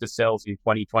 those set to sells in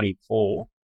 2024,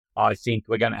 I think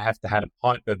we're going to have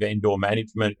hyper vendor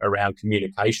management around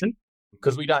communication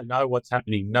because we don't know what's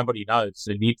happening. Nobody knows.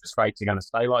 So the interest rates are going to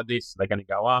stay like this. They're going to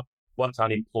go up. What's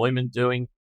unemployment doing?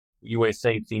 We're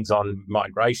seeing things on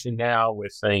migration now. We're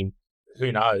seeing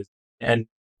who knows. And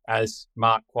as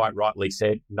Mark quite rightly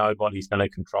said, nobody's going to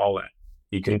control that.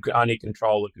 You can only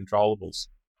control the controllables.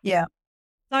 Yeah.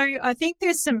 So I think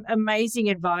there's some amazing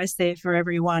advice there for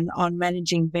everyone on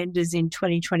managing vendors in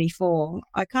 2024.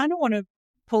 I kind of want to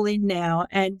pull in now.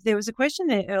 And there was a question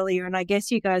there earlier, and I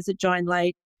guess you guys that joined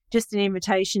late, just an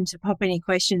invitation to pop any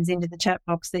questions into the chat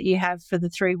box that you have for the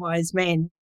three wise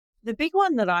men. The big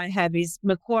one that I have is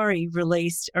Macquarie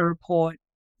released a report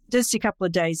just a couple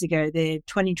of days ago, their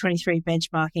 2023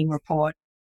 benchmarking report,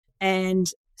 and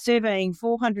surveying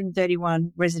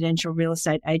 431 residential real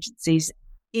estate agencies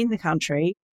in the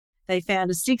country. They found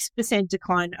a 6%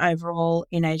 decline overall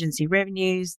in agency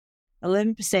revenues,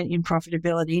 11% in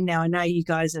profitability. Now, I know you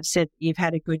guys have said you've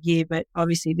had a good year, but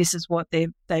obviously this is what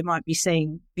they might be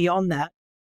seeing beyond that.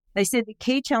 They said the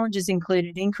key challenges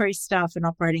included increased staff and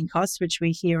operating costs, which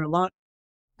we hear a lot,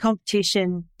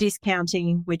 competition,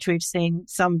 discounting, which we've seen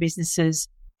some businesses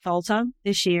falter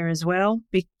this year as well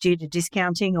due to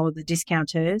discounting or the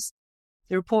discounters.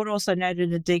 The report also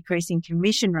noted a decrease in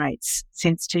commission rates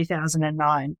since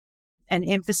 2009 and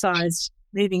emphasised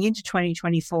moving into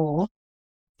 2024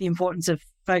 the importance of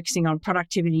focusing on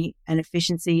productivity and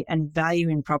efficiency and value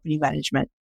in property management.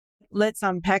 Let's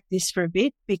unpack this for a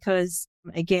bit because,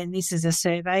 again, this is a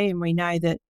survey and we know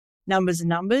that numbers are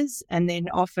numbers, and then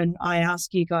often I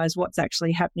ask you guys what's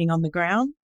actually happening on the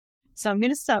ground. So I'm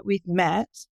going to start with Matt.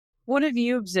 What have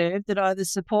you observed that either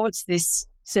supports this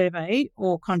survey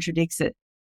or contradicts it?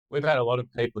 We've had a lot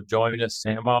of people join us,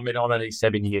 Sam. I mean, I'm only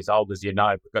 7 years old, as you know.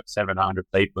 We've got 700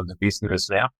 people in the business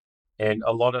now. And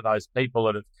a lot of those people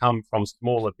that have come from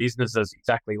smaller businesses,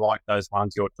 exactly like those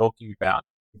ones you're talking about,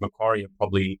 Macquarie are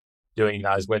probably doing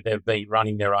those where they've been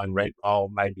running their own rent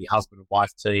roll, maybe husband and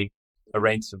wife team. The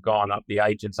rents have gone up. The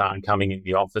agents aren't coming in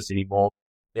the office anymore.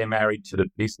 They're married to the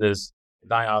business.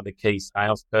 They are the key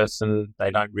salesperson.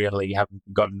 They don't really have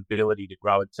got an ability to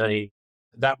grow a team.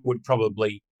 That would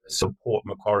probably support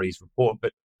Macquarie's report.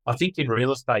 But I think in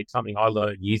real estate, something I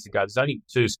learned years ago, there's only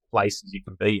two places you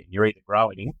can be in. You're either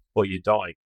growing or you're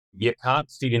dying. You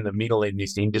can't sit in the middle in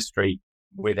this industry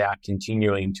without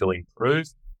continuing to improve,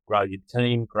 grow your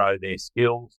team, grow their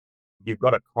skills. You've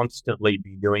got to constantly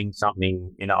be doing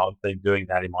something. You know, I've been doing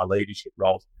that in my leadership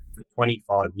roles for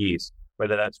 25 years,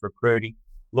 whether that's recruiting,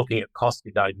 looking at costs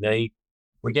you don't need.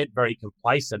 We get very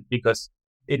complacent because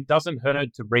it doesn't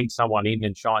hurt to bring someone in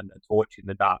and shine the torch in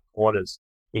the dark corners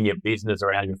in your business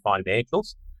around your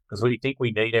financials, because we think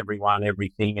we need everyone,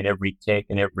 everything, and every tech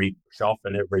and every shop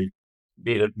and every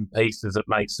bit of pieces that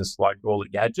makes us like all the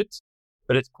gadgets.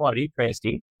 But it's quite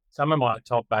interesting. Some of my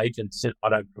top agents, I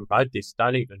don't promote this,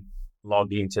 don't even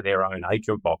log into their own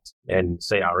agent box and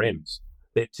CRMs.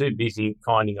 They're too busy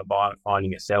finding a buyer,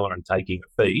 finding a seller and taking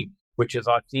a fee, which is,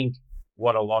 I think,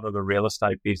 what a lot of the real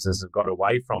estate business have got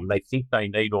away from. They think they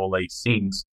need all these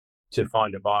things to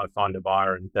find a buyer,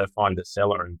 and find a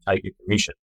seller and take a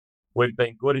commission. We've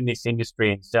been good in this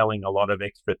industry in selling a lot of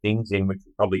extra things in which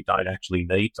we probably don't actually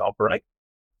need to operate.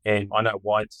 And I know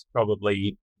White's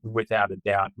probably, without a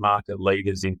doubt, market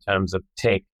leaders in terms of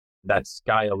tech, that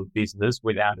scale of business,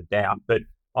 without a doubt. But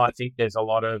I think there's a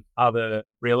lot of other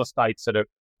real estates that are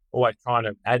always trying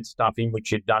to add stuff in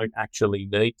which you don't actually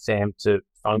need, Sam, to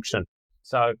function.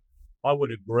 So I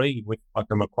would agree with like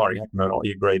a Macquarie. I don't know,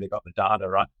 you agree, they've got the data,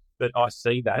 right? But I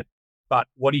see that. But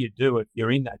what do you do if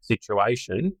you're in that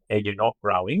situation and you're not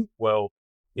growing? Well,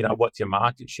 what's your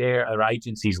market share? Are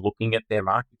agencies looking at their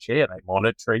market share? Are they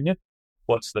monitoring it?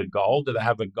 What's the goal? Do they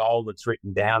have a goal that's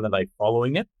written down? Are they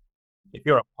following it? If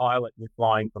you're a pilot and you're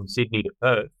flying from Sydney to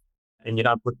Perth and you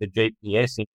don't put the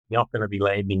GPS in, you're not going to be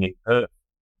landing in Perth.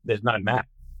 There's no map.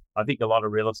 I think a lot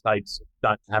of real estates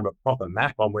don't have a proper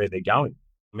map on where they're going.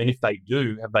 I mean, if they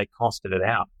do, have they costed it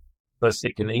out? Because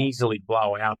it can easily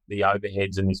blow out the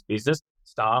overheads in this business.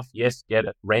 Staff, yes, get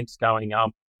it. Rent's going up.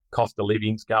 Cost of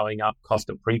living's going up. Cost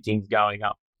of printing's going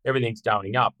up. Everything's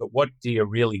going up. But what do you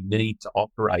really need to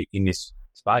operate in this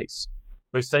space?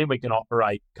 We've seen we can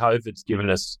operate. COVID's given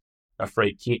us a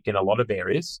free kick in a lot of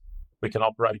areas. We can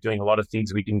operate doing a lot of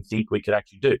things we didn't think we could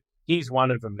actually do. Here's one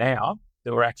of them now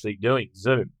that we're actually doing,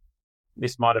 Zoom.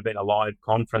 This might have been a live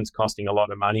conference costing a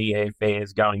lot of money,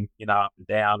 airfares going, up and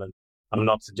down. And I'm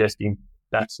not suggesting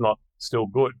that's not still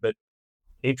good, but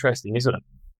interesting, isn't it?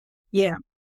 Yeah.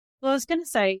 Well, I was going to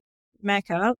say,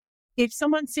 Macca, if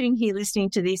someone's sitting here listening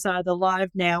to this either live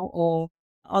now or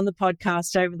on the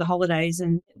podcast over the holidays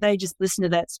and they just listen to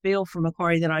that spiel from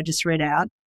Macquarie that I just read out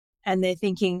and they're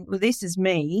thinking, well, this is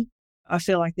me. I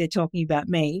feel like they're talking about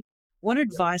me. What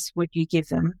advice would you give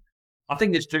them? I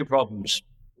think there's two problems.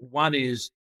 One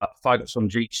is focus on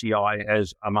GCI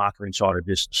as a marker inside a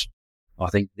business. I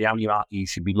think the only marker you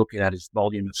should be looking at is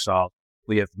volume of sales.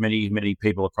 We have many, many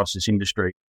people across this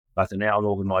industry, both in our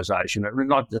organisation, and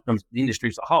not the industry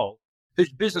as a whole,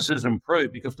 whose businesses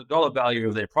improve because the dollar value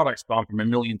of their products gone from $1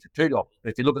 million to $2. But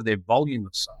if you look at their volume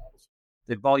of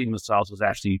sales is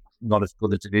actually not as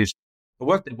good as it is. The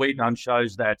work that we've done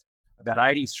shows that about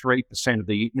 83% of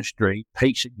the industry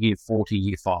peaks at year 4 to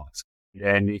year 5.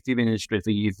 And if you're in the industry for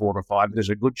year 4 to 5, there's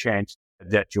a good chance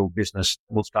that your business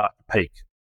will start to peak.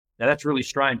 Now, that's really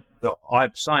strange.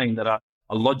 I'm saying that a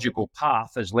logical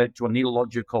path has led to an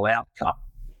illogical outcome.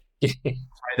 Say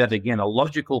that again, a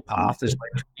logical path has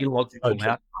led to an illogical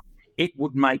outcome. It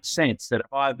would make sense that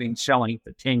if I've been selling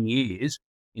for 10 years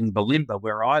in Balimba,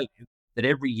 where I live, that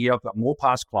every year I've got more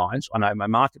past clients, I know my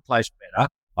marketplace better,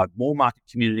 I have more market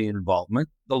community involvement.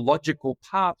 The logical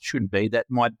path should be that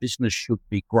my business should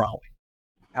be growing.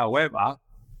 However,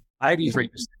 83%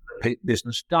 of the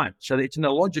business don't. So it's an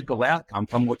illogical outcome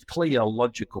from what's clearly a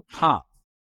logical path.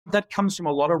 That comes from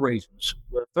a lot of reasons.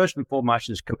 First and foremost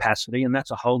is capacity, and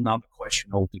that's a whole nother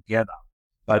question altogether.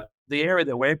 But the area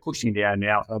that we're pushing down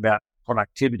now about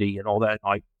productivity and all that,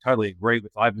 I totally agree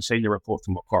with. I haven't seen the report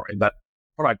from Macquarie, but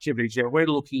productivity, so we're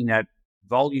looking at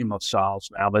volume of sales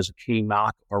now as a key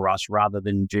marker for us rather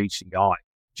than GCI.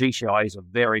 GCI is a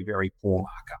very, very poor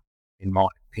marker, in my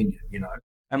opinion,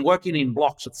 And working in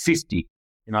blocks of 50,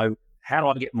 how do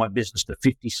I get my business to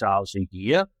 50 sales a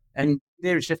year? And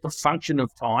there is just a function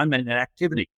of time and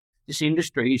activity. This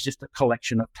industry is just a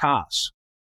collection of tasks.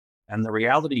 And the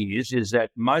reality is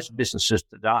that most businesses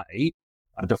today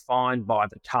are defined by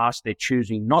the task they're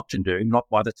choosing not to do, not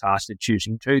by the task they're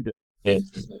choosing to do. It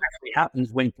actually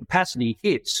happens when capacity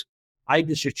hits,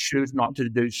 agents just choose not to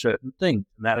do certain things,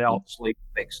 and that obviously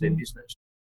affects their business.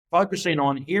 Focusing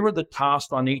on, here are the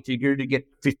tasks I need to do to get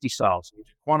 50 sales. It's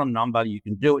a quantum number, you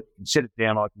can do it, you can set it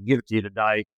down, I can give it to you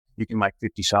today, you can make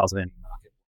 50 sales in any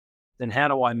market. Then how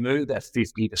do I move that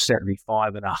 50 to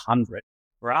 75 and 100?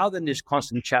 Rather than this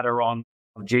constant chatter on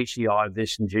GCI of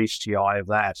this and GCI of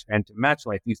that, and to match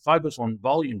that, if you focus on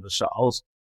volume of sales,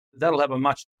 that'll have a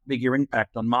much bigger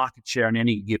impact on market share in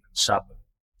any given suburb.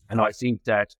 And I think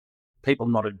that people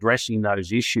not addressing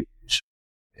those issues,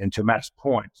 and to Matt's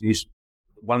point, is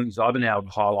one of the things I've been able to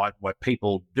highlight where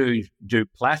people do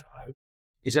plateau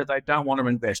is that they don't want to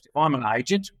invest. If I'm an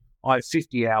agent, I have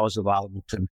 50 hours available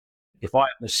to me. If I'm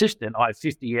an assistant, I have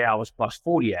 50 hours plus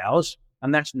 40 hours,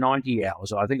 and that's 90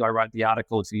 hours. I think I wrote the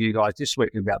article to you guys this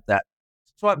week about that.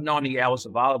 So I have 90 hours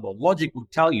available. Logic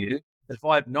would tell you that if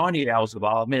I have 90 hours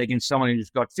available against someone who's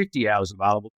got 50 hours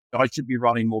available, I should be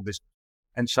running more business.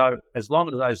 And so as long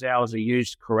as those hours are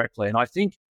used correctly, and I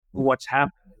think what's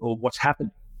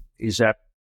happened is that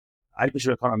agents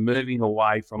are kind of moving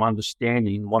away from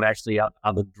understanding what actually are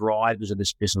the drivers of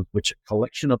this business, which are a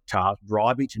collection of tasks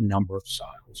driving to number of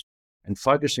sales, and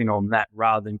focusing on that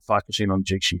rather than focusing on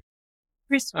jigsaw.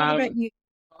 Chris, what about you?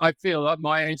 I feel like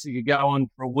my answer could go on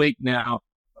for a week now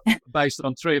based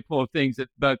on 3 or 4 things that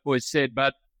both boys said,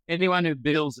 but anyone who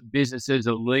builds a business as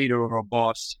a leader or a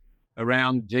boss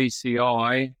around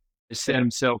GCI has set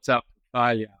themselves up for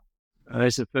failure.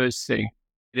 That's the first thing.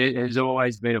 It has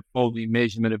always been a faulty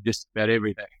measurement of just about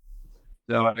everything.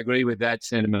 So I agree with that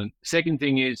sentiment. Second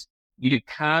thing is you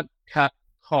can't cut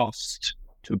cost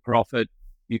to profit.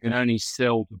 You can only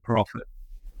sell to profit.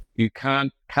 You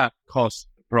can't cut cost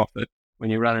to profit when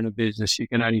you're running a business. You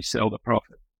can only sell to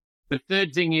profit. The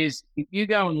third thing is if you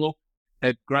go and look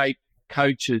at great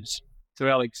coaches, Sir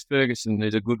Alex Ferguson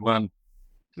is a good one.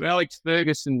 Sir Alex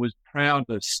Ferguson was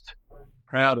proudest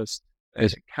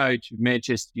as a coach of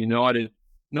Manchester United,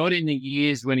 not in the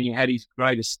years when he had his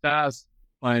greatest stars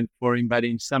playing for him, but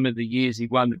in some of the years he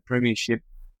won the premiership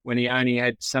when he only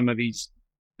had some of his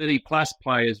 30-plus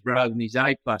players rather than his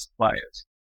A-plus players.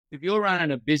 If you're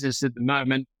running a business at the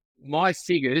moment, my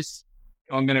figures,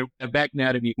 I'm going to go back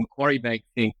now to the Macquarie Bank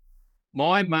thing.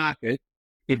 My market,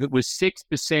 if it was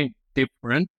 6%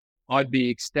 different, I'd be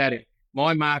ecstatic.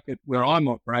 My market where I'm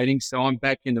operating, so I'm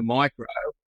back in the micro,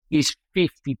 is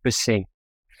 50%.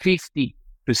 50%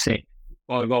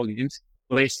 by volumes,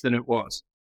 less than it was.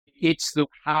 It's the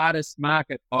hardest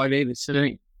market I've ever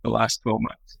seen the last 12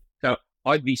 months. So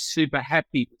I'd be super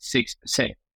happy with 6%.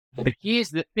 But here's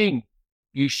the thing.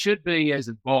 You should be, as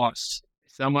a boss,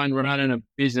 someone running a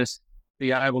business,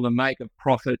 be able to make a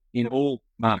profit in all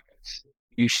markets.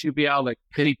 You should be able to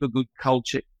keep a good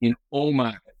culture in all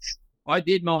markets. I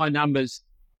did my numbers,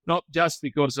 not just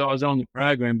because I was on the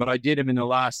program, but I did them in the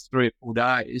last 3 or 4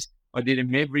 days. I did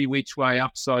them every which way,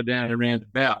 upside down and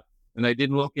roundabout. And they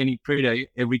didn't look any prettier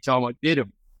every time I did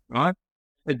them, right?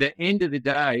 At the end of the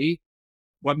day,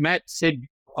 what Matt said,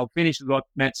 I'll finish with what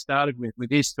Matt started with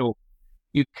his talk.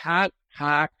 You can't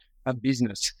park a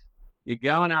business. You're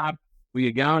going up or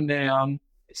you're going down,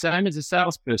 same as a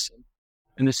salesperson.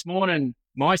 And this morning,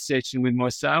 my session with my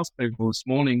salespeople this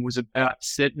morning was about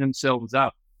setting themselves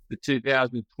up for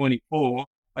 2024.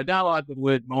 I don't like the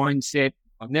word mindset.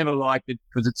 I've never liked it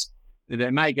because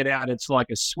they make it out it's like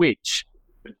a switch,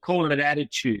 but call it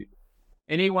attitude.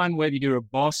 Anyone, whether you're a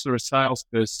boss or a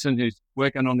salesperson who's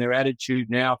working on their attitude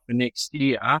now for next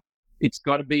year, it's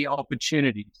got to be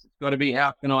opportunities. It's got to be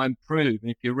how can I improve?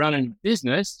 And if you're running a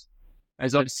business,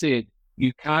 as I said,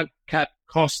 you can't cut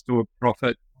cost to a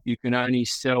profit. You can only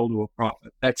sell to a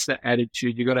profit. That's the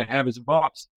attitude you got to have as a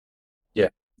boss.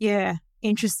 Yeah,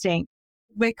 interesting.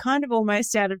 We're kind of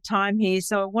almost out of time here,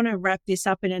 so I want to wrap this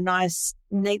up in a nice,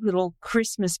 neat little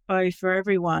Christmas bow for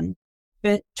everyone.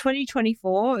 But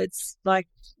 2024, it's like,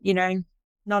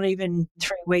 not even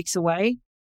 3 weeks away.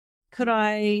 Could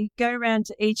I go around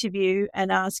to each of you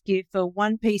and ask you for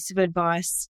one piece of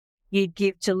advice you'd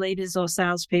give to leaders or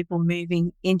salespeople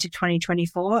moving into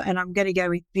 2024? And I'm going to go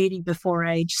with beauty before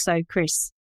age. So,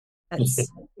 Chris.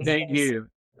 Thank you.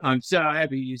 I'm so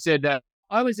happy you said that.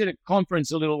 I was at a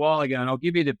conference a little while ago, and I'll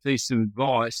give you the piece of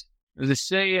advice. The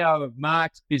CEO of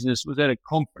Mark's business was at a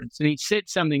conference, and he said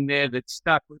something there that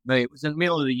stuck with me. It was in the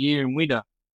middle of the year in winter.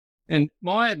 And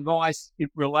my advice, it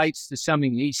relates to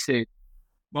something he said.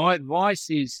 My advice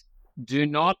is do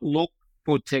not look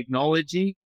for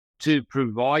technology to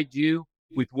provide you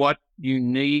with what you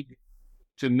need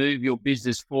to move your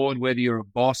business forward, whether you're a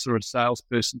boss or a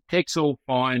salesperson. Tech's all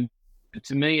fine, but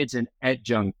to me, it's an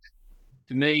adjunct.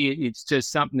 To me, it's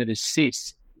just something that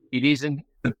assists. It isn't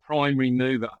the primary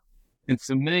mover. And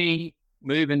for me,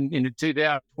 moving into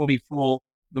 2024,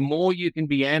 the more you can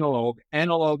be analog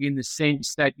in the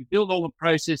sense that you build all the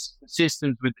process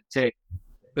systems with the tech,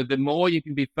 but the more you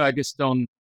can be focused on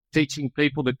teaching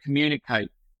people to communicate,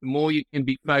 the more you can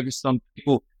be focused on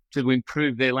people to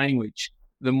improve their language,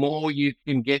 the more you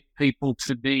can get people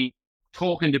to be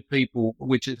talking to people,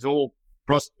 which is all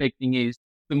prospecting is,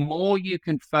 the more you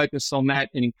can focus on that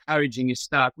and encouraging your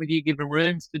staff, whether you give them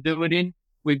rooms to do it in.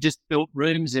 We've just built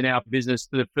rooms in our business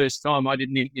for the first time. I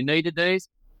didn't think you needed these.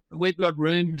 But we've got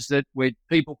rooms where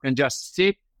people can just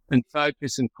sit and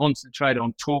focus and concentrate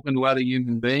on talking to other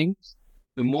human beings.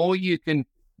 The more you can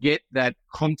get that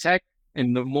contact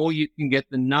and the more you can get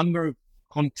the number of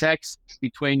contacts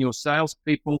between your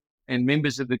salespeople and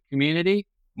members of the community,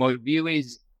 my view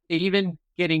is even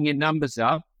getting your numbers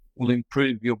up will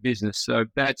improve your business. So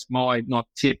that's my, not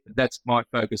tip, but that's my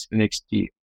focus for next year.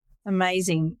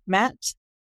 Amazing. Matt?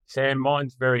 Sam,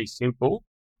 mine's very simple.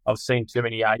 I've seen too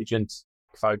many agents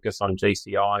focus on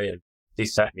GCI and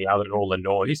this, that, and the other, and all the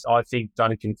noise. I think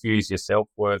don't confuse your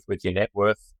self-worth with your net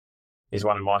worth is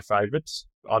one of my favourites.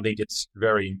 I think it's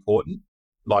very important,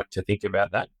 like to think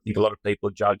about that. I think a lot of people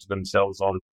judge themselves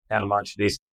on how much it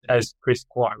is. As Chris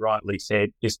quite rightly said,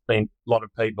 there's been a lot of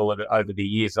people that over the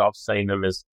years I've seen them,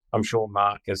 as I'm sure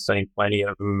Mark has seen plenty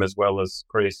of them as well as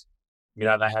Chris. They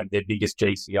have their biggest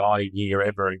GCI year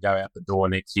ever and go out the door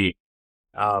next year.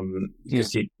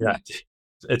 It's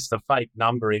the fake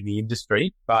number in the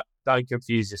industry, but don't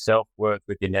confuse your self-worth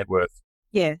with your net worth.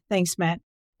 Yeah, thanks, Matt.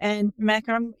 And Mac,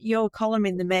 your column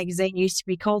in the magazine used to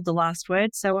be called The Last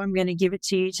Word, so I'm going to give it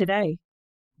to you today.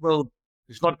 Well,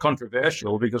 it's not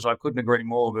controversial because I couldn't agree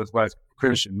more with both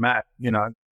Chris and Matt.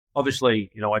 Obviously,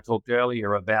 I talked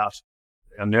earlier about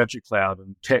our Nurture Cloud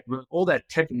and tech. All that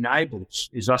tech enables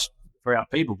is us, for our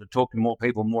people, to talk to more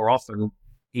people more often,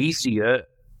 easier.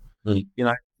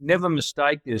 Never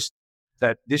mistake this,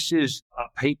 that this is a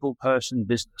people person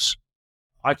business.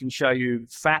 I can show you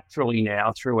factually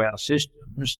now through our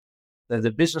systems that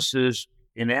the businesses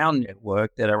in our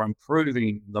network that are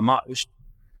improving the most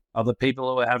are the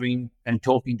people who are having and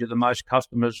talking to the most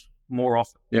customers more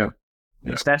often. Yeah.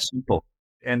 It's that simple.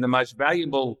 And the most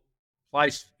valuable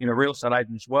place in a real estate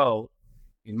agent's world,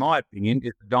 in my opinion,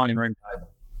 is the dining room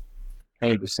table.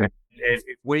 100%. If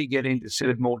we get in to sit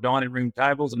at more dining room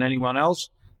tables than anyone else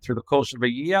through the course of a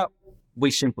year, we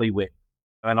simply win.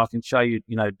 And I can show you,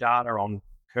 data on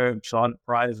curbside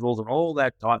appraisals and all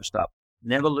that type of stuff.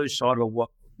 Never lose sight of what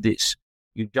this.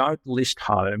 You don't list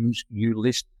homes, you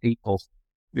list people.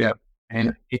 Yeah.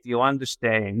 And if you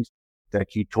understand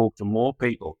that you talk to more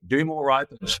people, do more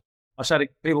opens. I say to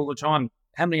people all the time,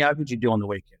 how many opens you do on the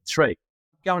weekend? 3.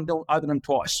 Go and open them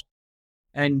twice.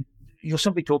 And you'll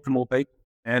simply talk to more people.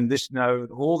 And this,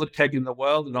 all the tech in the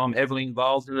world, and I'm heavily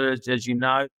involved in it, as you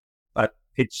know, but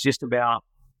it's just about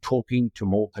talking to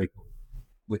more people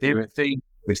with empathy,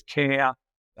 with care,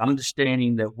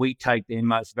 understanding that we take their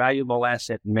most valuable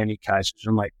asset in many cases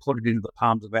and they put it into the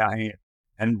palms of our hand,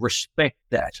 and respect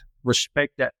that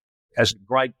as a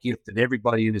great gift that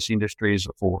everybody in this industry is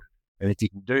afforded. And if you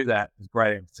can do that with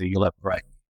great empathy, you'll have great.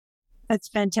 That's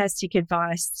fantastic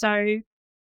advice. So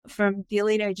from the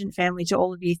Elite Agent family to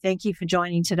all of you, thank you for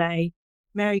joining today.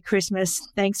 Merry Christmas.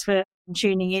 Thanks for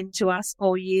tuning in to us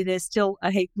all year. There's still a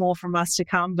heap more from us to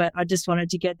come, but I just wanted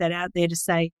to get that out there to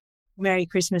say Merry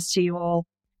Christmas to you all.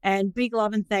 And big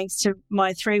love and thanks to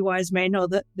my 3 wise men, or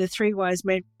the 3 wise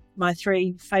men, my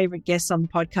 3 favourite guests on the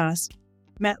podcast,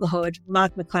 Matt Lahoud,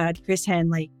 Mark McLeod, Chris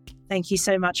Hanley. Thank you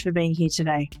so much for being here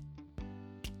today.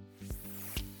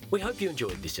 We hope you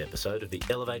enjoyed this episode of the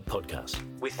Elevate podcast,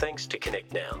 with thanks to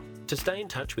Connect Now. To stay in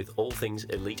touch with all things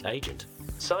Elite Agent,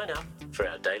 sign up for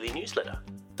our daily newsletter,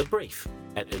 The Brief,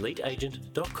 at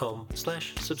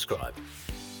eliteagent.com/subscribe.